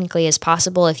it technically is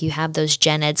possible if you have those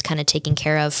gen eds kind of taken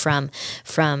care of from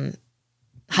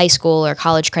high school or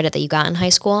college credit that you got in high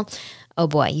school, oh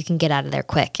boy, you can get out of there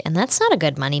quick. And that's not a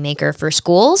good moneymaker for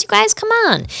schools. You guys, come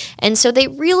on. And so they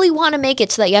really want to make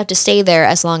it so that you have to stay there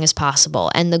as long as possible.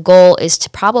 And the goal is to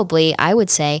probably, I would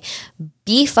say,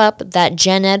 beef up that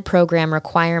gen ed program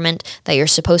requirement that you're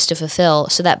supposed to fulfill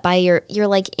so that by you're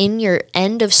in your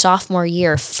end of sophomore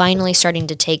year, finally starting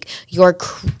to take your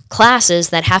classes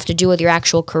that have to do with your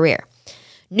actual career.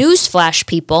 Newsflash,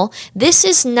 people, this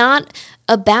is not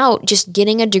about just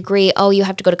getting a degree, oh, you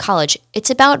have to go to college. It's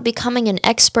about becoming an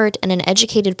expert and an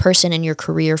educated person in your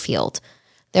career field.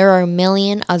 There are a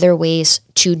million other ways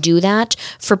to do that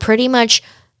for pretty much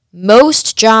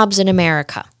most jobs in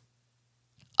America,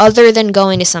 other than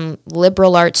going to some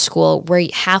liberal arts school where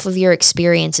half of your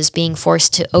experience is being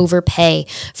forced to overpay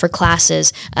for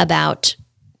classes about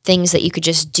things that you could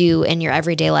just do in your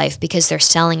everyday life because they're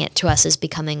selling it to us as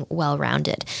becoming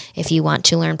well-rounded. If you want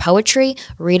to learn poetry,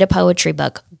 read a poetry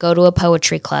book. Go to a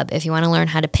poetry club. If you want to learn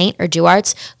how to paint or do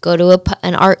arts, go to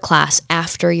an art class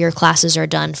after your classes are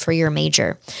done for your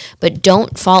major. But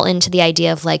don't fall into the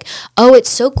idea of oh, it's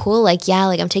so cool. I'm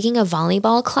taking a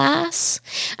volleyball class.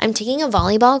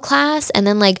 And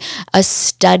then a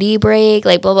study break,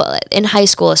 blah, blah, in high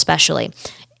school especially.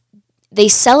 They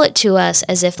sell it to us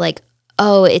as if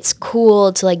oh, it's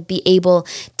cool to be able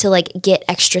to get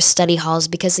extra study halls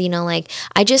because,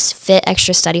 I just fit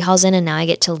extra study halls in and now I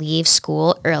get to leave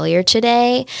school earlier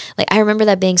today. I remember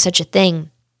that being such a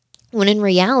thing. When in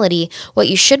reality, what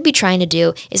you should be trying to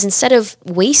do is instead of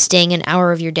wasting an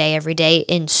hour of your day every day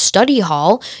in study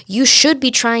hall, you should be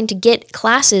trying to get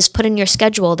classes put in your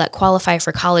schedule that qualify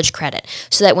for college credit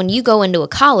so that when you go into a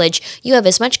college, you have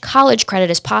as much college credit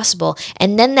as possible.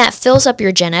 And then that fills up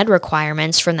your gen ed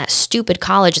requirements from that stupid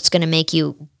college. It's going to make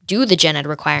you do the gen ed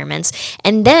requirements.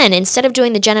 And then instead of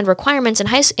doing the gen ed requirements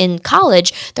in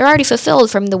college, they're already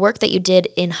fulfilled from the work that you did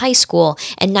in high school.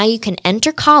 And now you can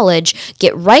enter college,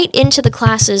 get right into the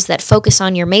classes that focus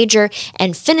on your major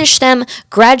and finish them,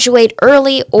 graduate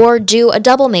early, or do a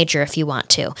double major if you want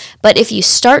to. But if you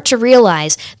start to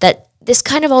realize that this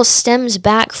kind of all stems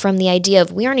back from the idea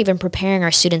of we aren't even preparing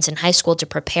our students in high school to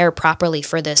prepare properly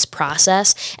for this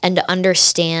process and to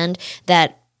understand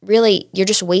that really, you're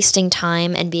just wasting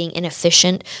time and being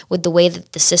inefficient with the way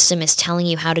that the system is telling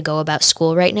you how to go about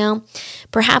school right now,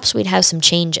 perhaps we'd have some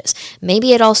changes.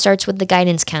 Maybe it all starts with the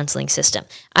guidance counseling system.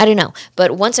 I don't know.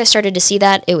 But once I started to see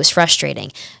that, it was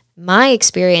frustrating. My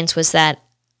experience was that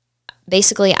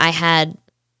basically I had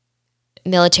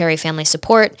military family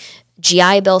support,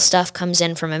 GI Bill stuff comes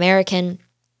in from American,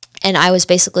 And I was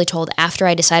basically told after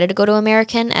I decided to go to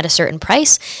American at a certain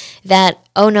price that,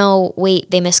 oh no,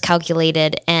 wait, they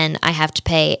miscalculated and I have to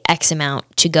pay X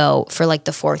amount to go for like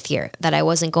the 4th year, that I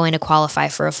wasn't going to qualify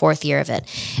for a 4th year of it.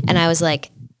 And I was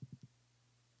like,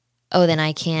 oh, then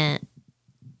I can't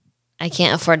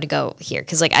afford to go here.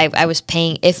 Cause like I was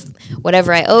paying, if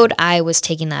whatever I owed, I was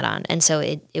taking that on. And so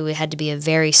it had to be a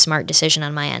very smart decision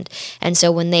on my end. And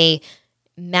so when they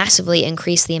massively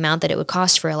increased the amount that it would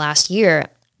cost for a last year,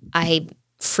 I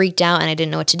freaked out and I didn't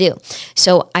know what to do.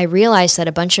 So I realized that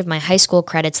a bunch of my high school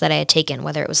credits that I had taken,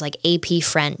 whether it was like AP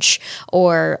French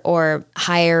or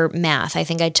higher math, I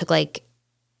think I took like,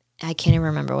 I can't even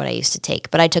remember what I used to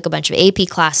take, but I took a bunch of AP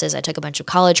classes. I took a bunch of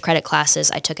college credit classes.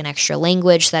 I took an extra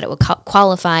language so that it would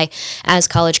qualify as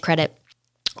college credit.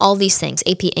 All these things,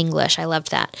 AP English, I loved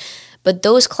that. But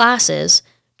those classes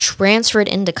transferred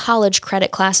into college credit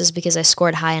classes because I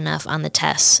scored high enough on the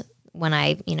tests when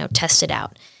I, tested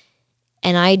out.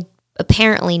 And I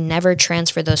apparently never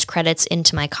transferred those credits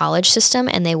into my college system,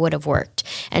 and they would have worked.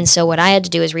 And so what I had to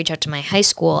do is reach out to my high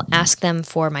school, ask them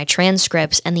for my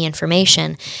transcripts and the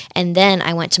information, and then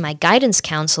I went to my guidance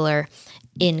counselor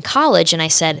in college and I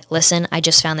said, listen, I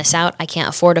just found this out. I can't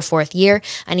afford a 4th year.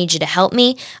 I need you to help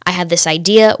me. I have this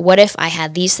idea. What if I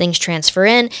had these things transfer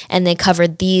in and they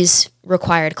covered these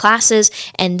required classes?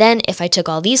 And then if I took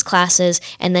all these classes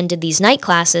and then did these night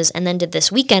classes and then did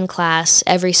this weekend class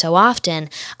every so often,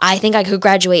 I think I could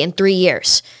graduate in 3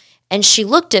 years. And she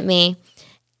looked at me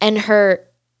and her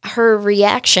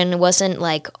reaction wasn't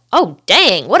like, oh,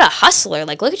 dang, what a hustler.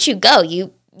 Like, look at you go.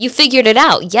 You figured it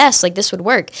out. Yes, like this would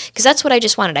work. Because that's what I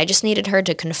just wanted. I just needed her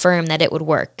to confirm that it would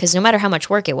work. Because no matter how much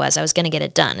work it was, I was going to get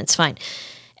it done. It's fine.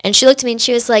 And she looked at me and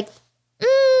she was like,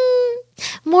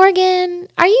 Morgan,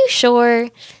 are you sure?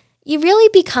 You really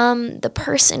become the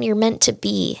person you're meant to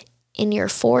be in your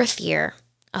 4th year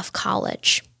of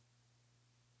college.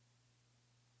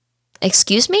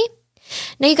 Excuse me?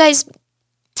 Now, you guys,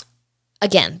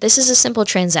 again, this is a simple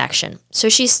transaction. So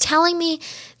she's telling me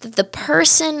that the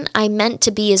person I meant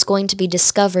to be is going to be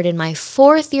discovered in my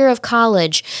 4th year of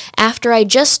college after I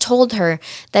just told her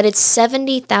that it's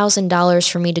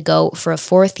 $70,000 for me to go for a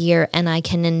 4th year and I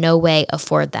can in no way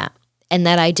afford that. And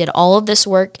that I did all of this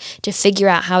work to figure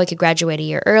out how I could graduate a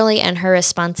year early. And her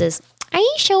response is, are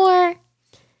you sure?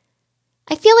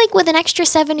 I feel like with an extra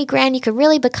 70 grand, you could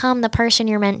really become the person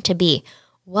you're meant to be.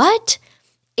 What?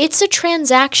 It's a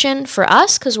transaction for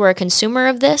us because we're a consumer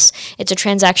of this. It's a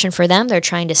transaction for them. They're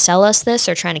trying to sell us this.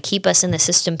 They're trying to keep us in the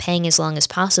system paying as long as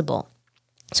possible.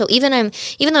 So even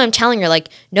though I'm telling her like,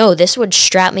 no, this would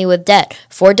strap me with debt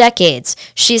for decades,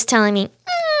 she's telling me,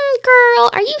 girl,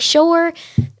 are you sure?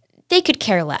 They could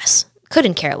care less.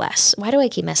 Couldn't care less. Why do I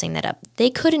keep messing that up? They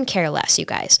couldn't care less, you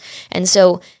guys. And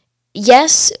so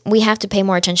yes, we have to pay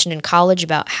more attention in college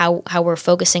about how we're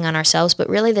focusing on ourselves, but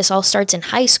really this all starts in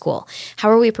high school. How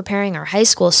are we preparing our high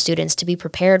school students to be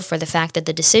prepared for the fact that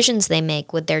the decisions they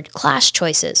make with their class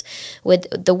choices, with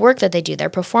the work that they do, their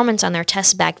performance on their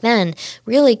tests back then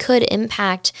really could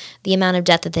impact the amount of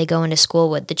debt that they go into school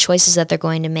with, the choices that they're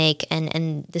going to make,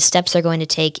 and the steps they're going to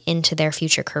take into their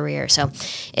future career. So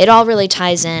it all really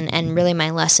ties in, and really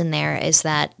my lesson there is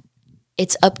that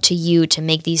it's up to you to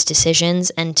make these decisions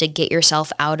and to get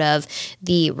yourself out of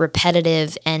the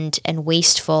repetitive and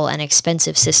wasteful and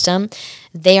expensive system.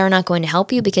 They are not going to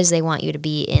help you because they want you to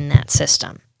be in that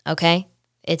system, okay?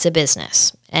 It's a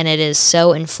business, and it is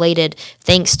so inflated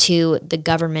thanks to the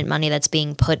government money that's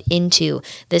being put into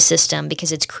the system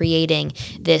because it's creating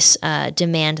this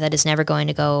demand that is never going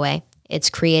to go away.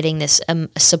 It's creating this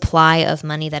supply of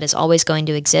money that is always going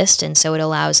to exist, and so it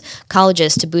allows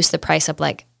colleges to boost the price up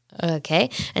like, okay,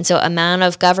 and so amount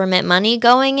of government money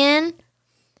going in,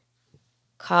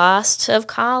 cost of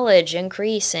college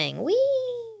increasing. Whee!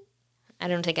 I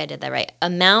don't think I did that right.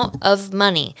 Amount of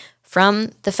money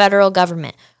from the federal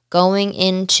government going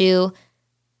into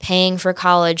paying for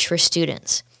college for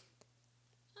students.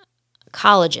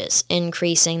 Colleges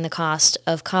increasing the cost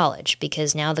of college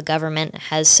because now the government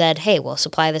has said, hey, we'll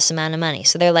supply this amount of money.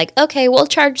 So they're like, okay, we'll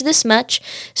charge this much.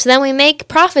 So then we make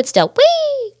profit still.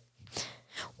 Whee!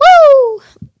 Woo!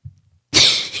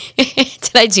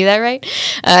 Did I do that right?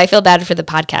 I feel bad for the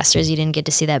podcasters. You didn't get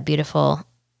to see that beautiful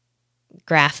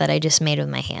graph that I just made with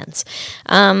my hands.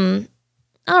 All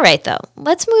right, though.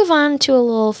 Let's move on to a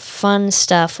little fun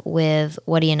stuff with,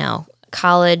 what do you know,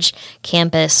 college,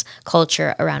 campus,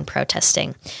 culture around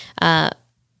protesting. I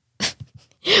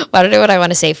don't know what I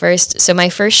want to say first. So my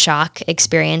first shock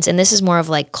experience, and this is more of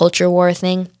like culture war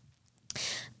thing,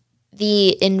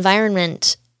 the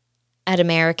environment at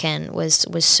American was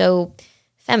so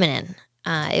feminine.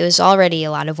 It was already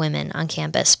a lot of women on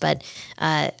campus, but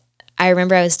I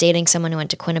remember I was dating someone who went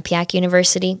to Quinnipiac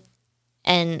University,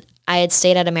 and I had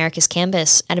stayed at American's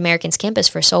campus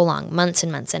for so long, months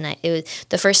and months. And it was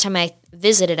the first time I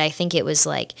visited, I think it was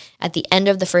like at the end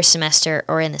of the first semester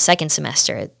or in the second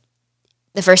semester,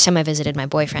 the first time I visited my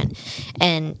boyfriend.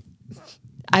 And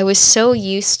I was so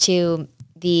used to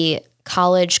the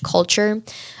college culture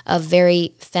of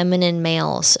very feminine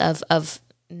males, of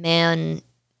men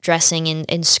dressing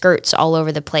in skirts all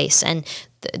over the place, and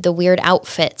the weird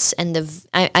outfits, and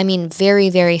I mean, very,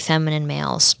 very feminine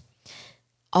males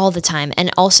all the time.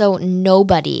 And also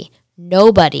nobody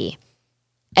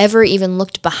ever even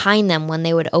looked behind them when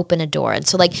they would open a door. And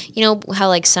so, like, you know how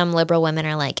like some liberal women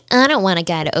are like, I don't want a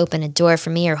guy to open a door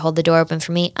for me or hold the door open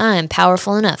for me. I'm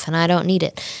powerful enough and I don't need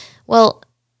it. Well,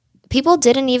 people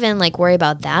didn't even like worry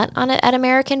about that at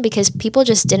American, because people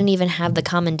just didn't even have the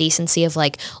common decency of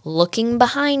like looking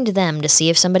behind them to see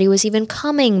if somebody was even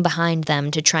coming behind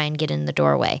them to try and get in the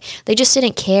doorway. They just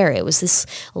didn't care. It was this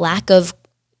lack of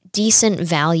decent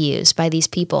values by these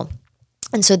people.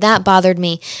 And so that bothered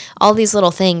me, all these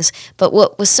little things. But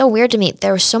what was so weird to me,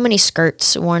 there were so many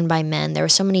skirts worn by men. There were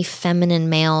so many feminine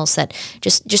males that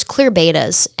just clear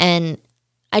betas. And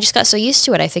I just got so used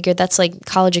to it. I figured that's like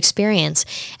college experience.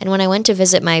 And when I went to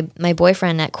visit my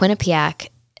boyfriend at Quinnipiac,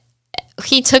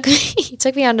 he took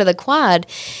me onto the quad,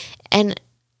 and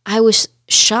I was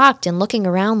shocked and looking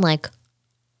around like,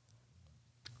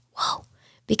 whoa,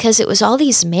 because it was all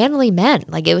these manly men.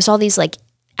 Like, it was all these like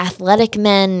athletic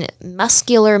men,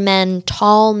 muscular men,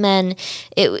 tall men.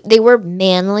 They were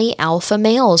manly alpha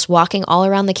males walking all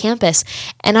around the campus.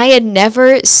 And I had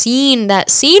never seen that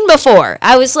scene before.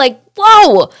 I was like,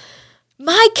 whoa,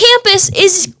 my campus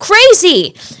is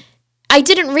crazy. I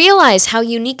didn't realize how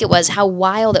unique it was, how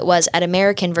wild it was at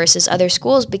American versus other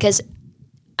schools, because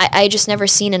I just never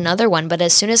seen another one. But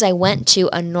as soon as I went to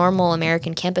a normal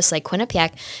American campus like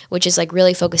Quinnipiac, which is like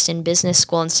really focused in business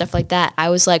school and stuff like that, I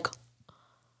was like,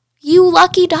 you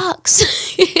lucky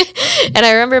ducks. And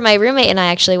I remember my roommate and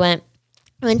I actually went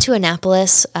to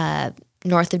Annapolis,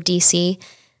 north of DC.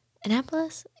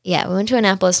 Annapolis? Yeah, we went to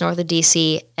Annapolis, north of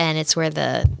DC, and it's where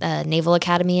the Naval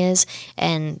Academy is.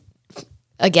 And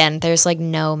again, there's like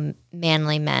no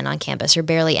manly men on campus, or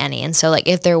barely any. And so like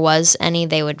if there was any,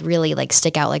 they would really like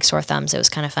stick out like sore thumbs. It was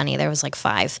kind of funny. There was like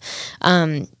 5.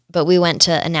 But we went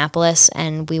to Annapolis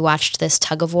and we watched this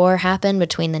tug of war happen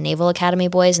between the Naval Academy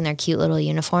boys in their cute little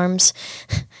uniforms.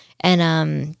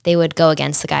 And they would go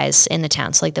against the guys in the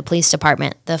town. So like the police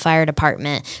department, the fire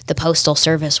department, the postal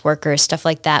service workers, stuff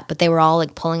like that. But they were all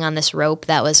like pulling on this rope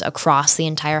that was across the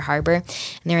entire harbor. And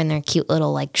they're in their cute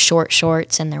little like short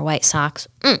shorts and their white socks.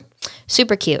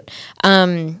 Super cute.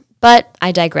 But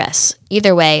I digress.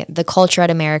 Either way, the culture at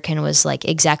American was like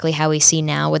exactly how we see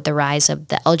now, with the rise of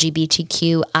the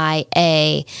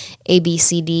LGBTQIA,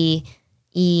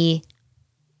 ABCDE,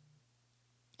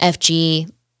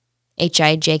 FG,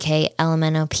 HIJK,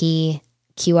 LMNOP,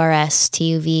 QRS,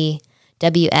 TUV,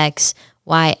 WX,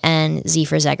 YN, Z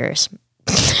for Zeggers.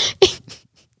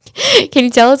 Can you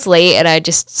tell it's late and I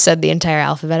just said the entire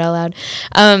alphabet out loud?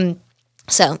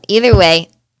 So either way,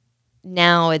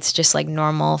 now it's just like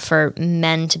normal for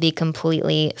men to be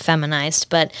completely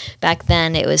feminized. But back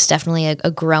then it was definitely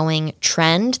a growing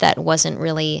trend that wasn't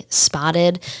really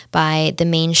spotted by the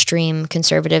mainstream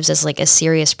conservatives as like a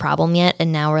serious problem yet.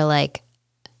 And now we're like,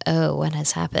 oh, what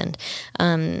has happened?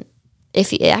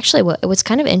 What's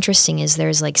kind of interesting is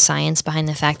there's like science behind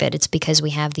the fact that it's because we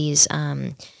have these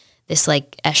this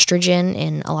like estrogen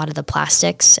in a lot of the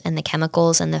plastics and the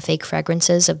chemicals and the fake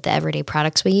fragrances of the everyday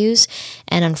products we use.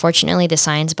 And unfortunately, the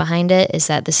science behind it is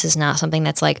that this is not something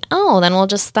that's like, oh, then we'll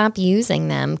just stop using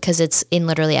them, because it's in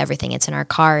literally everything. It's in our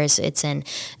cars. It's in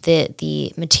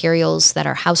the materials that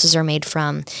our houses are made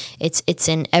from. It's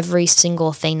in every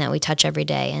single thing that we touch every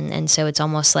day. And so it's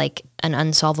almost like an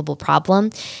unsolvable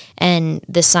problem. And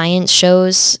the science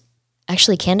shows,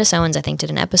 actually Candace Owens, I think, did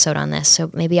an episode on this.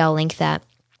 So maybe I'll link that.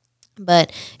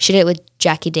 But she did it with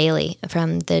Jackie Daly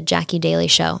from the Jackie Daly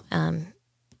Show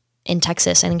in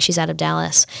Texas. I think she's out of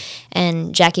Dallas.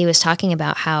 And Jackie was talking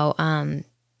about how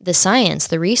the science,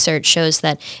 the research shows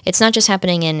that it's not just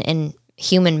happening in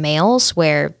human males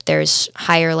where there's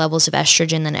higher levels of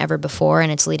estrogen than ever before,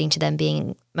 and it's leading to them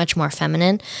being much more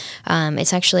feminine.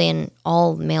 It's actually in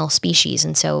all male species.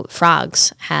 And so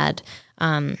frogs had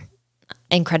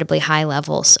incredibly high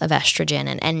levels of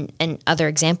estrogen and other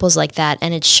examples like that.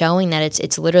 And it's showing that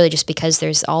it's literally just because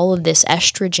there's all of this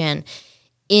estrogen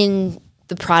in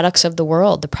the products of the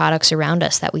world, the products around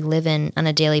us that we live in on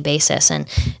a daily basis. And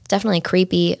it's definitely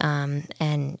creepy.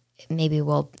 And maybe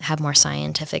we'll have more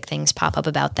scientific things pop up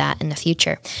about that in the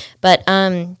future. But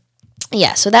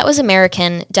Yeah, so that was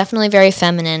American, definitely very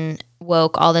feminine,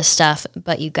 woke, all this stuff.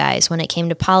 But you guys, when it came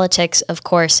to politics, of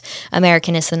course,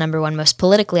 American is the number one most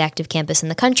politically active campus in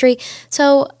the country.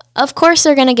 So, of course,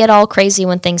 they're going to get all crazy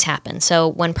when things happen. So,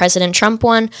 when President Trump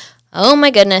won, oh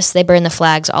my goodness, they burned the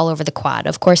flags all over the quad.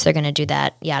 Of course, they're going to do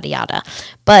that, yada, yada.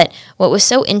 But what was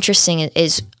so interesting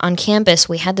is on campus,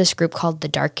 we had this group called The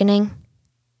Darkening,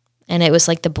 and it was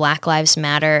like the Black Lives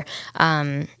Matter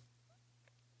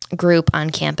group on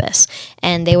campus,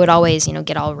 and they would always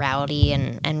get all rowdy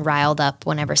and riled up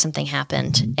whenever something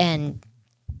happened. And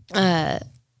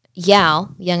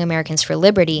YAL, Young Americans for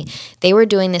Liberty, they were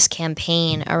doing this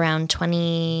campaign around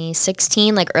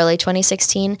 2016, like early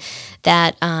 2016,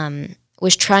 that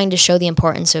was trying to show the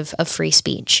importance of free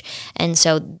speech. And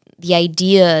so the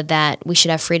idea that we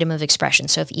should have freedom of expression.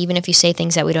 So even if you say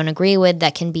things that we don't agree with,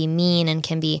 that can be mean and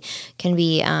can be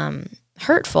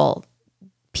hurtful,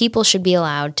 people should be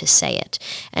allowed to say it.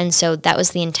 And so that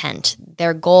was the intent.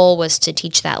 Their goal was to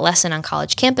teach that lesson on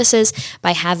college campuses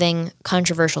by having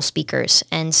controversial speakers.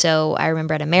 And so I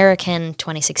remember at American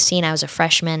 2016, I was a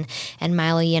freshman, and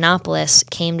Milo Yiannopoulos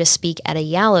came to speak at a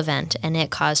YAL event, and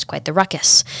it caused quite the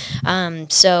ruckus.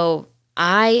 So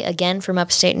I, again, from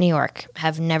upstate New York,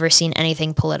 have never seen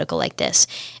anything political like this.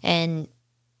 And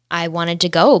I wanted to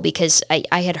go because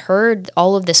I had heard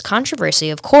all of this controversy.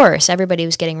 Of course, everybody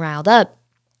was getting riled up.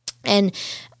 And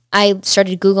I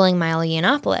started Googling Milo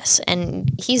Yiannopoulos,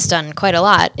 and he's done quite a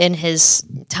lot in his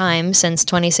time since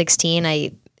 2016.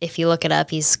 If you look it up,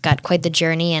 he's got quite the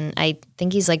journey, and I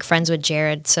think he's like friends with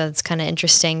Jared, so it's kind of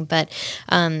interesting. But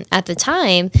at the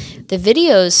time, the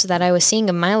videos that I was seeing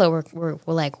of Milo were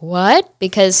like, what?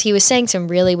 Because he was saying some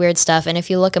really weird stuff, and if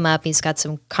you look him up, he's got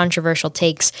some controversial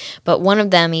takes, but one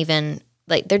of them even,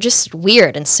 like, they're just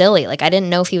weird and silly. Like, I didn't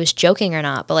know if he was joking or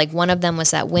not, but like one of them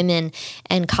was that women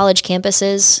and college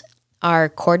campuses are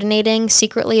coordinating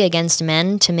secretly against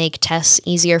men to make tests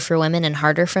easier for women and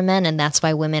harder for men, and that's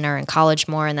why women are in college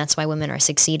more, and that's why women are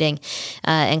succeeding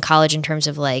in college in terms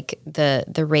of like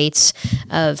the rates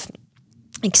of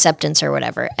acceptance or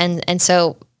whatever. And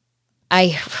so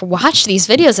I watched these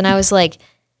videos and I was like,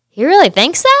 he really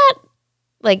thinks that?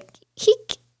 Like, he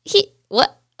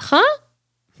what? Huh?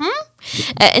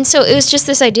 And so it was just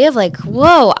this idea of like,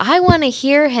 whoa, I want to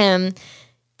hear him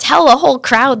tell a whole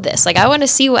crowd this. Like, I want to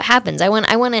see what happens. I want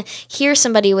to hear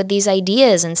somebody with these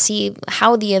ideas and see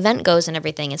how the event goes and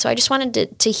everything. And so I just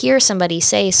wanted to hear somebody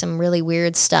say some really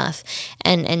weird stuff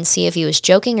and see if he was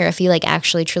joking or if he like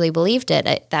actually truly believed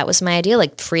it. That was my idea,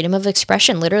 like freedom of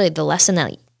expression, literally the lesson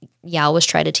that YAL was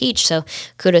trying to teach. So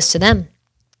kudos to them.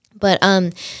 But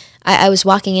I was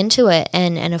walking into it,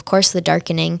 and of course the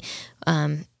darkening,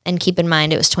 and keep in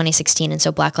mind, it was 2016, and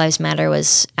so Black Lives Matter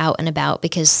was out and about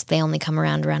because they only come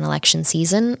around election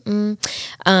season.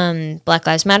 Black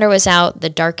Lives Matter was out, the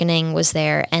darkening was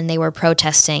there, and they were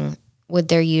protesting with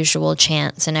their usual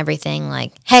chants and everything,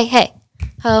 like, hey, hey,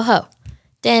 ho, ho,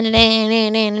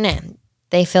 dan-dan-dan-dan-dan-dan.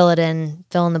 They fill in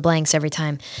the blanks every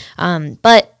time.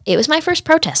 But it was my first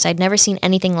protest. I'd never seen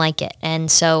anything like it. And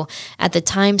so at the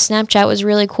time, Snapchat was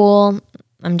really cool.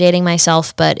 I'm dating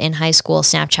myself, but in high school,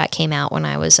 Snapchat came out when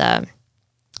I was, I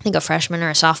think, a freshman or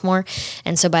a sophomore.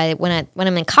 And so when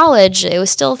I'm in college, it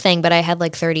was still a thing, but I had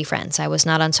like 30 friends. I was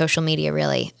not on social media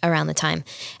really around the time.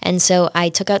 And so I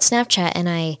took out Snapchat and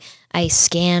I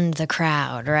scanned the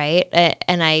crowd, right?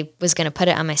 And I was going to put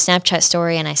it on my Snapchat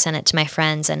story, and I sent it to my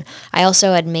friends. And I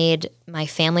also had made my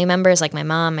family members, like my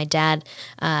mom, my dad,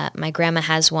 my grandma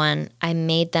has one. I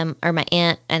made them, or my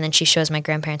aunt, and then she shows my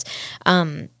grandparents.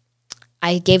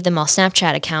 I gave them all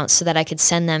Snapchat accounts so that I could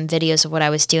send them videos of what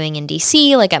I was doing in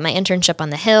DC, like at my internship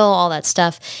on the Hill, all that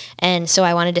stuff. And so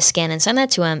I wanted to scan and send that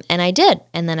to them, and I did.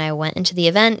 And then I went into the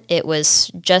event. It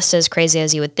was just as crazy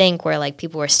as you would think, where like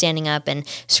people were standing up and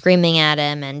screaming at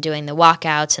him and doing the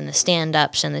walkouts and the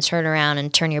stand-ups and the turn around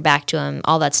and turn your back to him,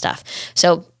 all that stuff.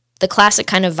 So the classic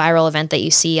kind of viral event that you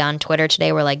see on Twitter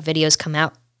today, where like videos come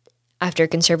out after a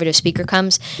conservative speaker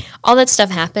comes, all that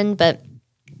stuff happened, but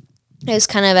it was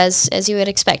kind of as you would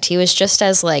expect. He was just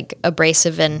as like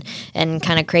abrasive and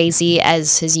kind of crazy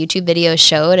as his YouTube videos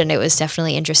showed, and it was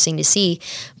definitely interesting to see.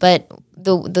 But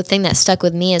the thing that stuck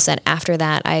with me is that after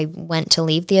that, I went to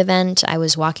leave the event. I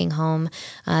was walking home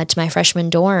to my freshman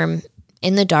dorm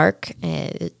in the dark.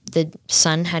 The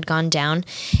sun had gone down,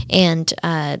 and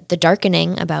the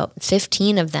darkening, about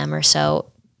 15 of them or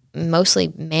so,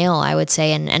 mostly male, I would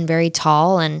say, and very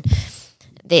tall, and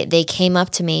they came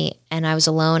up to me, and I was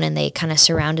alone, and they kind of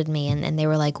surrounded me, and they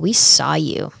were like, we saw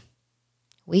you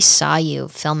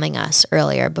filming us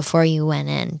earlier before you went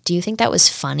in. Do you think that was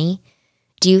funny?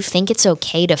 Do you think it's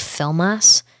okay to film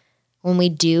us when we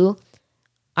do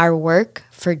our work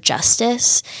for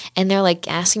justice. And they're like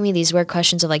asking me these weird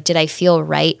questions of like, did I feel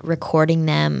right recording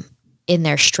them in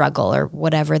their struggle or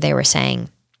whatever they were saying?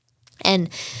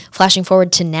 And flashing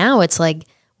forward to now, it's like,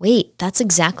 wait, that's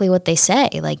exactly what they say.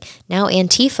 Like now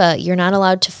Antifa, you're not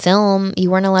allowed to film.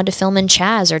 You weren't allowed to film in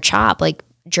Chaz or Chop. Like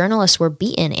journalists were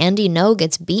beaten. Andy Ngo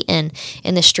gets beaten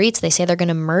in the streets. They say they're going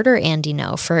to murder Andy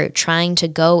Ngo for trying to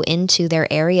go into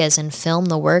their areas and film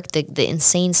the work, the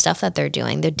insane stuff that they're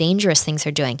doing, the dangerous things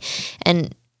they're doing.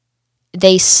 And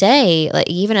they say, like,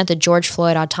 even at the George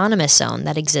Floyd Autonomous Zone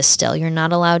that exists still, you're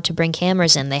not allowed to bring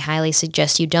cameras in. They highly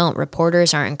suggest you don't.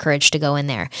 Reporters aren't encouraged to go in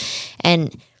there.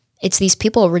 And it's these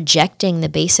people rejecting the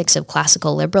basics of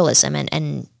classical liberalism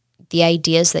and the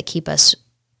ideas that keep us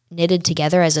knitted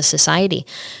together as a society.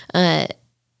 And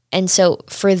so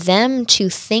for them to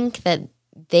think that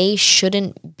they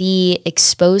shouldn't be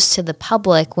exposed to the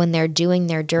public when they're doing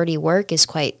their dirty work is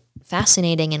quite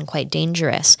fascinating and quite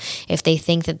dangerous if they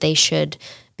think that they should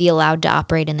be allowed to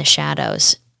operate in the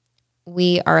shadows.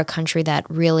 We are a country that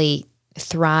really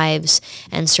thrives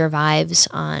and survives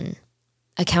on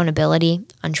accountability,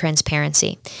 on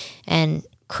transparency, and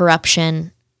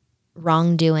corruption,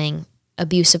 wrongdoing,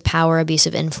 abuse of power, abuse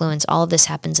of influence. All of this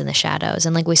happens in the shadows.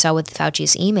 And like we saw with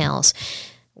Fauci's emails,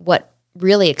 what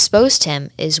really exposed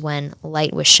him is when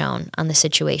light was shown on the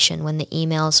situation, when the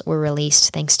emails were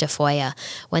released thanks to FOIA,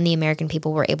 when the American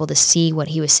people were able to see what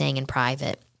he was saying in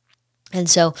private. And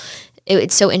so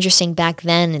it's so interesting. Back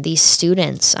then, these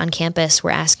students on campus were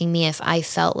asking me if I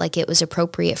felt like it was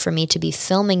appropriate for me to be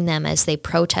filming them as they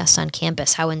protest on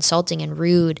campus, how insulting and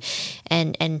rude,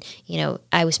 and you know,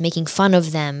 I was making fun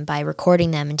of them by recording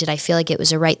them, and did I feel like it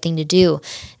was the right thing to do?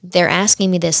 They're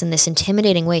asking me this in this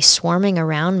intimidating way, swarming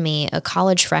around me, a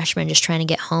college freshman just trying to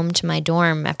get home to my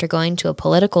dorm after going to a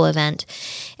political event.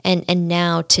 And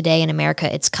now, today in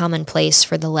America, it's commonplace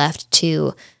for the left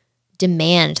to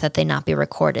demand that they not be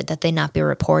recorded, that they not be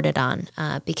reported on,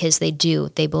 because they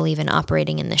believe in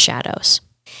operating in the shadows.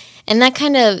 And that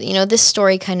kind of, you know, this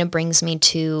story kind of brings me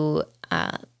to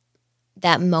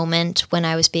that moment when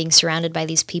I was being surrounded by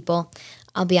these people.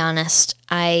 I'll be honest,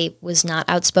 I was not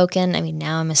outspoken. I mean,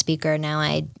 now I'm a speaker. Now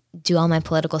I do all my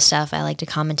political stuff. I like to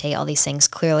commentate all these things.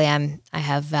 Clearly, I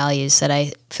have values that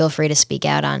I feel free to speak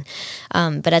out on.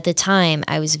 But at the time,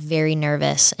 I was very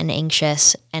nervous and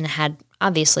anxious and had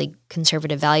obviously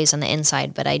conservative values on the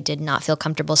inside, but I did not feel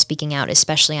comfortable speaking out,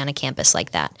 especially on a campus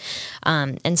like that.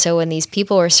 And so when these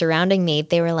people were surrounding me,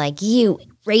 they were like, "You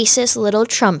racist little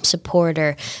Trump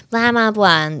supporter, blah, blah,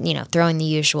 blah," and, you know, throwing the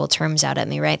usual terms out at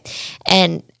me, right?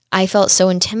 And I felt so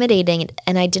intimidating,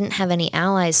 and I didn't have any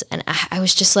allies, and I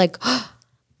was just like, oh,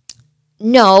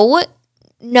 no,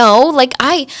 like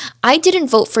I didn't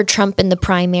vote for Trump in the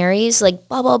primaries, like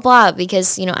blah, blah, blah,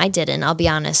 because, you know, I didn't, I'll be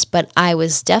honest, but I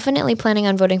was definitely planning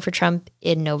on voting for Trump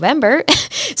in November.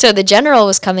 So the general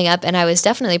was coming up and I was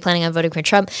definitely planning on voting for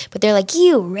Trump, but they're like,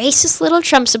 "You racist little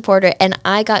Trump supporter." And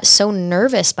I got so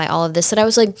nervous by all of this that I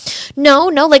was like, no,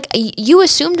 like you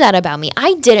assumed that about me.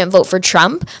 I didn't vote for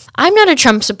Trump. I'm not a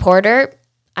Trump supporter.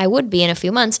 I would be in a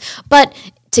few months, but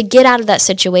to get out of that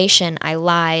situation, I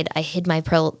lied, I hid my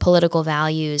political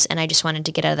values, and I just wanted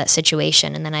to get out of that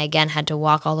situation. And then I again had to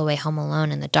walk all the way home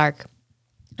alone in the dark.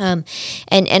 And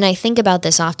I think about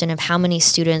this often of how many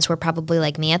students were probably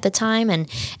like me at the time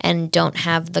and don't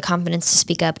have the confidence to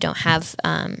speak up, don't have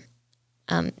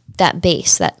that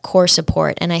base, that core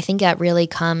support. And I think that really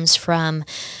comes from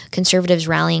conservatives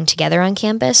rallying together on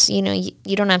campus. You know,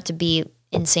 you don't have to be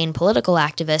insane political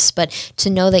activists, but to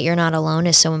know that you're not alone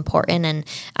is so important. And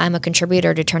I'm a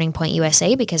contributor to Turning Point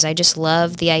USA because I just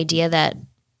love the idea that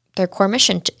their core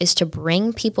mission is to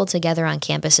bring people together on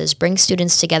campuses, bring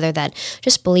students together that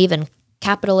just believe in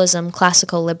capitalism,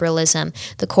 classical liberalism,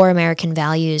 the core American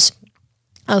values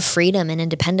of freedom and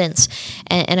independence.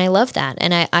 And I love that.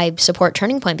 And I support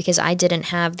Turning Point because I didn't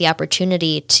have the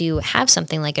opportunity to have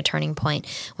something like a Turning Point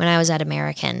when I was at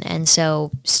American. And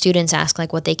so students ask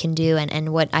like what they can do.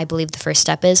 And what I believe the first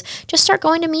step is just start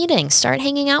going to meetings, start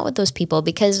hanging out with those people,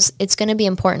 because it's going to be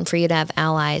important for you to have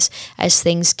allies as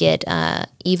things get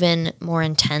even more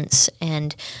intense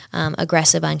and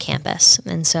aggressive on campus.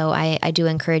 And so I do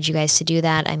encourage you guys to do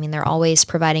that. I mean, they're always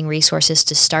providing resources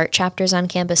to start chapters on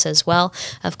campus as well.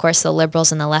 Of course, the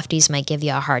liberals and the lefties might give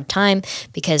you a hard time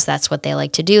because that's what they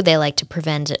like to do. They like to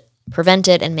prevent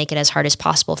it and make it as hard as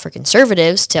possible for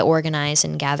conservatives to organize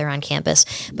and gather on campus.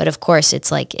 But of course, it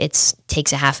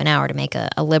takes a half an hour to make a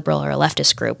liberal or a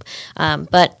leftist group.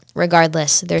 But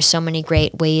regardless, there's so many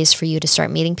great ways for you to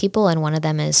start meeting people, and one of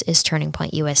them is Turning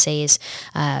Point USA's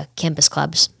campus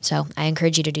clubs. So I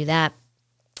encourage you to do that.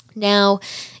 Now,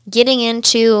 getting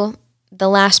into the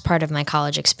last part of my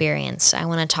college experience, I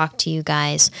want to talk to you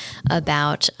guys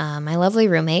about my lovely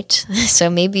roommate. So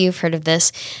maybe you've heard of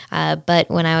this, but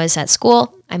when I was at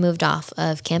school, I moved off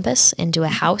of campus into a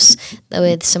house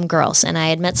with some girls, and I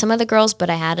had met some of the girls, but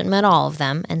I hadn't met all of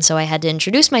them, and so I had to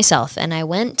introduce myself, and I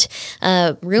went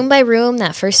room by room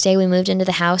that first day we moved into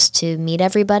the house to meet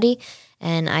everybody.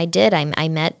 And I did. I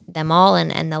met them all.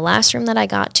 And the last room that I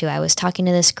got to, I was talking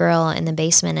to this girl in the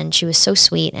basement, and she was so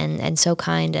sweet and so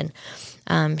kind.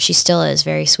 And she still is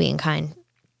very sweet and kind.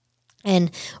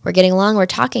 And we're getting along, we're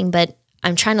talking, but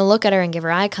I'm trying to look at her and give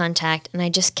her eye contact. And I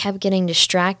just kept getting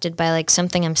distracted by like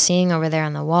something I'm seeing over there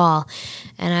on the wall.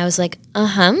 And I was like,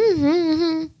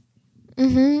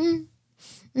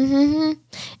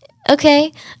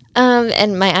 okay.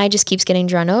 And my eye just keeps getting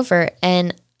drawn over.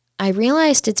 And I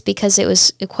realized it's because it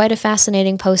was quite a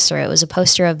fascinating poster. It was a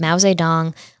poster of Mao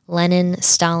Zedong, Lenin,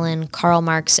 Stalin, Karl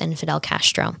Marx, and Fidel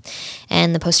Castro.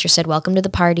 And the poster said, "Welcome to the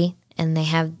party." And they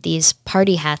have these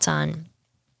party hats on.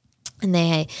 And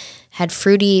they had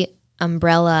fruity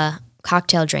umbrella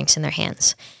cocktail drinks in their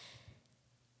hands.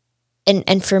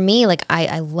 And for me, like,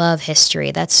 I love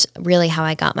history. That's really how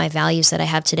I got my values that I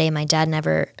have today. My dad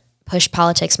never pushed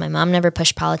politics. My mom never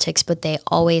pushed politics, but they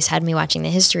always had me watching the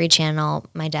History Channel.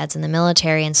 My dad's in the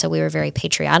military, and so we were a very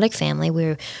patriotic family. We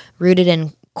were rooted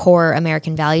in core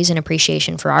American values and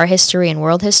appreciation for our history and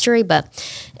world history. But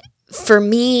for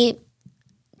me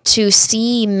to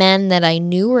see men that I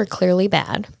knew were clearly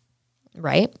bad,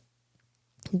 right?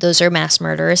 Those are mass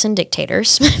murderers and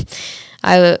dictators.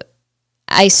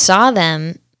 I saw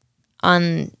them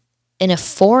in a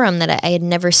forum that I had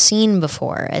never seen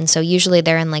before. And so usually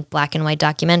they're in like black and white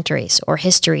documentaries or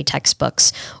history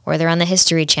textbooks, or they're on the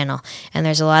History Channel. And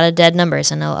there's a lot of dead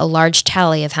numbers, and a large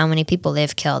tally of how many people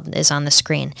they've killed is on the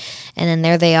screen. And then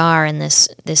there they are in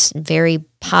this very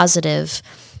positive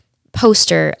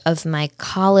poster of my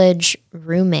college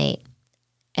roommate.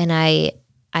 And I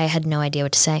had no idea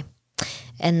what to say.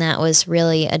 And that was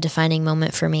really a defining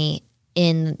moment for me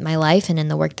in my life and in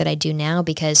the work that I do now,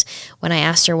 because when I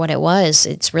asked her what it was,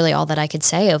 it's really all that I could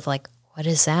say of like, what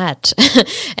is that?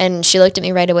 And she looked at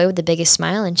me right away with the biggest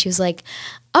smile, and she was like,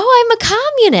 "Oh, I'm a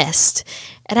communist."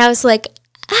 And I was like,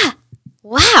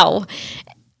 wow.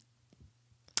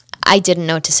 I didn't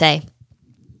know what to say.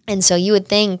 And so you would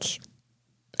think,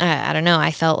 I don't know,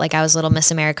 I felt like I was little Miss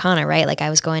Americana, right? Like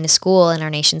I was going to school in our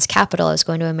nation's capital. I was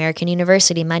going to American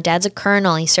University. My dad's a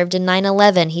colonel. He served in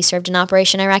 9/11. He served in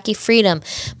Operation Iraqi Freedom.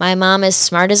 My mom is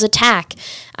smart as a tack.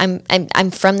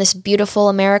 I'm from this beautiful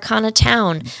Americana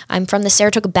town. I'm from the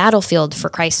Saratoga battlefield, for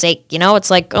Christ's sake. You know, it's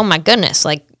like, oh my goodness,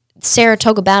 like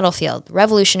Saratoga battlefield,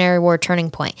 Revolutionary War turning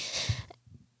point.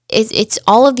 It's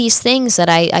all of these things that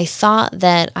I thought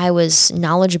that I was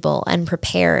knowledgeable and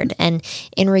prepared. And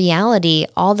in reality,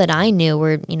 all that I knew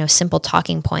were, simple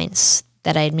talking points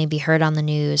that I had maybe heard on the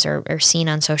news or seen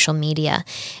on social media.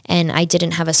 And I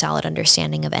didn't have a solid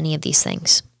understanding of any of these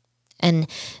things. And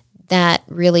that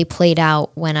really played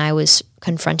out when I was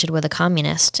confronted with a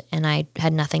communist and I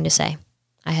had nothing to say.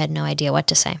 I had no idea what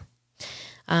to say.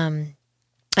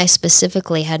 I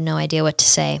specifically had no idea what to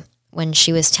say when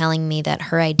she was telling me that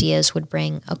her ideas would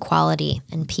bring equality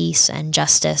and peace and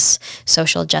justice,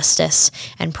 social justice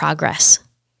and progress,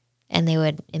 and they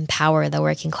would empower the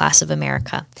working class of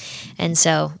America. And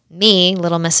so me,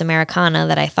 little Miss Americana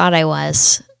that I thought I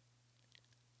was,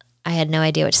 I had no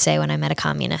idea what to say when I met a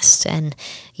communist. And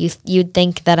you'd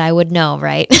think that I would know,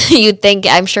 right? You'd think,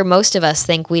 I'm sure most of us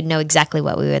think we'd know exactly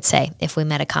what we would say if we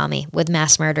met a commie with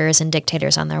mass murderers and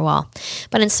dictators on their wall.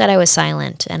 But instead I was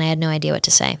silent and I had no idea what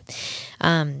to say.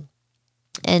 And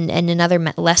another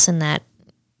lesson that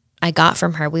I got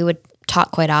from her, we would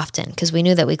talk quite often because we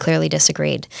knew that we clearly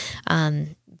disagreed.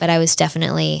 But I was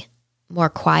definitely more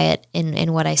quiet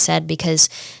in what I said, because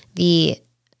the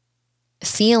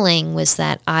feeling was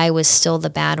that I was still the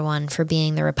bad one for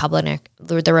being the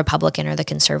Republican or the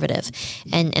conservative.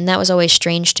 And that was always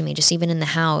strange to me, just even in the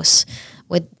house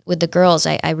with the girls.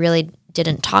 I really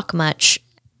didn't talk much,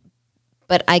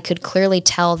 but I could clearly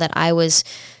tell that I was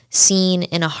seen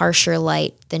in a harsher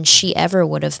light than she ever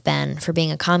would have been for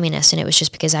being a communist. And it was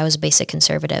just because I was a basic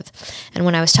conservative. And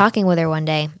when I was talking with her one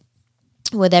day,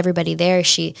 with everybody there,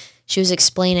 she was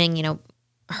explaining,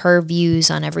 her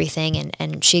views on everything.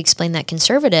 And she explained that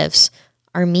conservatives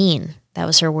are mean. That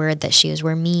was her word that she used.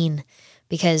 We're mean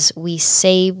because we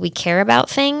say we care about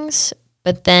things,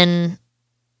 but then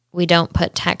we don't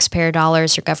put taxpayer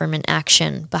dollars or government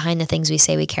action behind the things we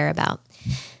say we care about.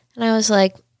 And I was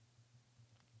like,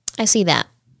 I see that.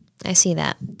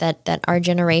 That our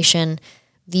generation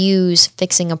views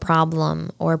fixing a problem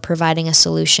or providing a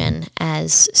solution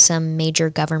as some major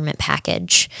government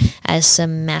package, as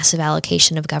some massive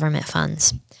allocation of government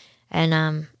funds.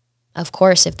 And of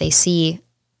course, if they see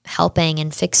helping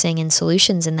and fixing and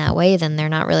solutions in that way, then they're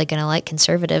not really going to like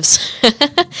conservatives.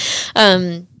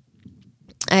 I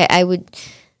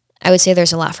would say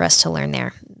there's a lot for us to learn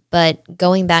there. But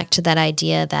going back to that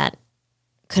idea, that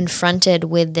confronted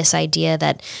with this idea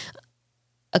that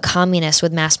a communist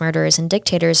with mass murderers and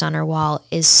dictators on our wall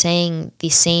is saying the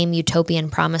same utopian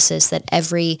promises that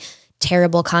every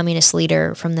terrible communist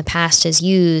leader from the past has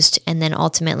used, and then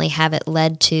ultimately have it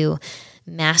led to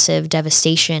massive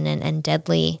devastation and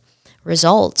deadly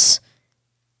results.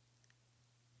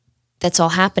 That's all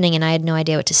happening, and I had no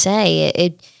idea what to say.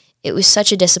 It was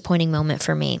such a disappointing moment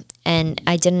for me, and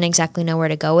I didn't exactly know where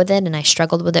to go with it, and I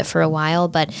struggled with it for a while.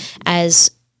 But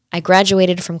as I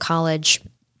graduated from college,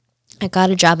 I got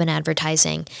a job in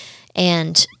advertising,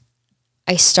 and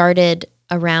I started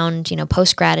around,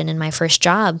 post-grad and in my first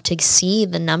job to see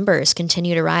the numbers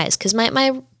continue to rise. Because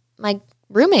my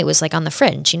roommate was like on the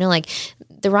fringe, like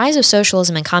the rise of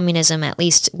socialism and communism, at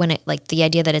least when it, like the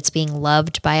idea that it's being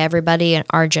loved by everybody in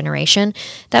our generation,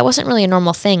 that wasn't really a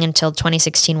normal thing until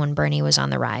 2016 when Bernie was on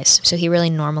the rise. So he really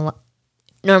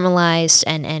normalized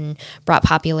and brought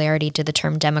popularity to the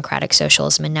term democratic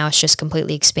socialism, and now it's just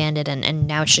completely expanded, and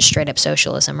now it's just straight up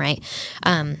socialism, right?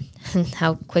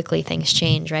 How quickly things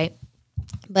change, right?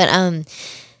 But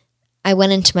I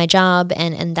went into my job,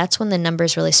 and that's when the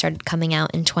numbers really started coming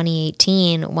out in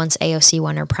 2018, once AOC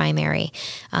won her primary,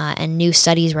 and new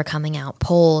studies were coming out,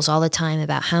 polls all the time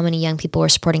about how many young people were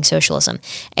supporting socialism.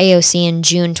 AOC in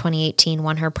June 2018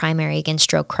 won her primary against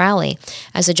Joe Crowley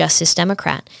as a Justice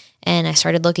Democrat. And I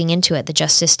started looking into it. The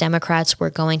Justice Democrats were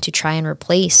going to try and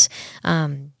replace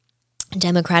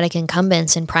Democratic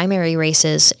incumbents in primary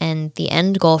races, and the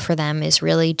end goal for them is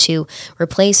really to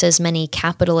replace as many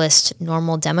capitalist,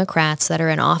 normal Democrats that are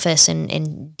in office and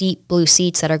in deep blue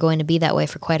seats that are going to be that way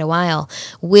for quite a while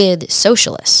with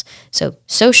socialists. So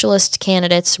socialist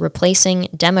candidates replacing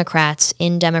Democrats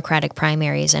in Democratic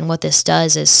primaries, and what this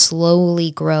does is slowly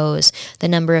grows the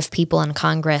number of people in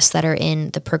Congress that are in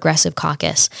the Progressive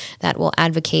Caucus that will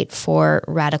advocate for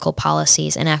radical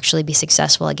policies and actually be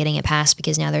successful at getting it passed,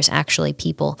 because now there's actually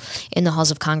people in the halls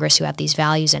of Congress who have these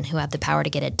values and who have the power to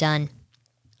get it done.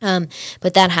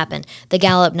 But that happened. The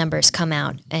Gallup numbers come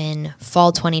out in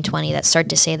fall 2020 that start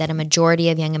to say that a majority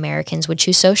of young Americans would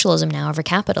choose socialism now over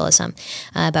capitalism.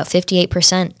 About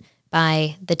 58%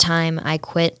 by the time I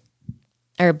quit,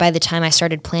 or by the time I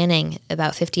started planning,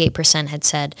 about 58% had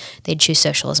said they'd choose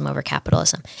socialism over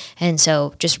capitalism. And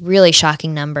so just really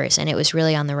shocking numbers, and it was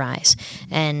really on the rise.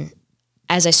 And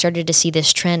as I started to see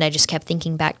this trend, I just kept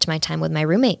thinking back to my time with my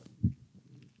roommate.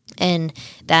 And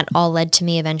that all led to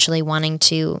me eventually wanting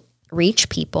to reach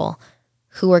people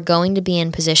who are going to be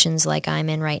in positions like I'm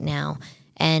in right now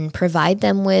and provide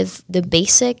them with the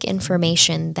basic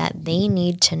information that they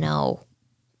need to know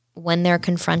when they're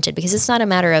confronted. Because it's not a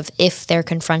matter of if they're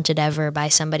confronted ever by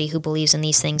somebody who believes in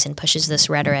these things and pushes this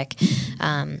rhetoric,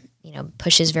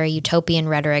 pushes very utopian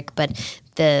rhetoric, but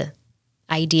the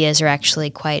ideas are actually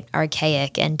quite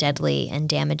archaic and deadly and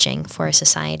damaging for a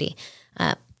society.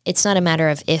 It's not a matter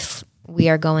of if we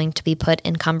are going to be put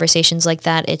in conversations like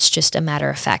that. It's just a matter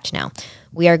of fact now.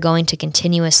 We are going to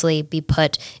continuously be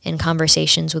put in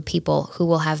conversations with people who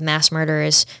will have mass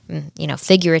murderers,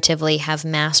 figuratively have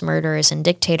mass murderers and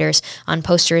dictators on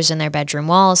posters in their bedroom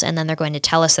walls, and then they're going to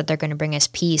tell us that they're going to bring us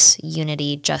peace,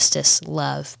 unity, justice,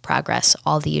 love, progress,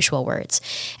 all the usual words.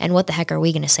 And what the heck are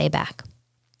we going to say back?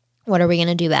 What are we going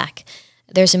to do back?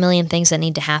 There's a million things that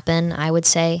need to happen, I would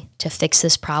say, to fix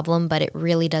this problem, but it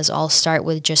really does all start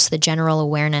with just the general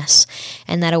awareness,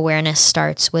 and that awareness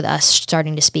starts with us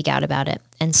starting to speak out about it.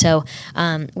 And so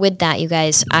with that, you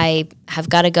guys, I have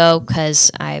got to go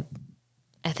because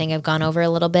I think I've gone over a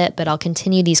little bit, but I'll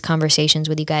continue these conversations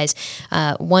with you guys.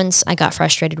 Once I got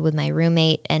frustrated with my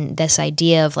roommate and this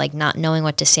idea of like not knowing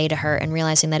what to say to her and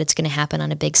realizing that it's going to happen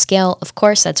on a big scale. Of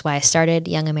course, that's why I started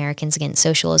Young Americans Against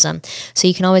Socialism. So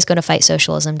you can always go to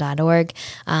fightsocialism.org.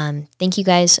 Thank you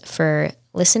guys for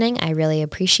listening. I really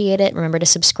appreciate it. Remember to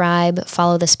subscribe,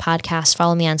 follow this podcast,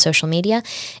 follow me on social media.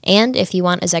 And if you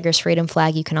want a Zeger's Freedom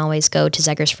flag, you can always go to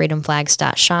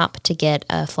zegersfreedomflags.shop to get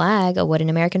a flag, a wooden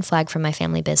American flag from my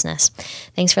family business.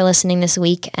 Thanks for listening this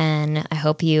week, and I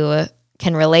hope you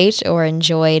can relate or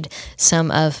enjoyed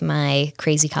some of my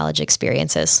crazy college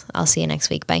experiences. I'll see you next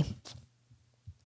week. Bye.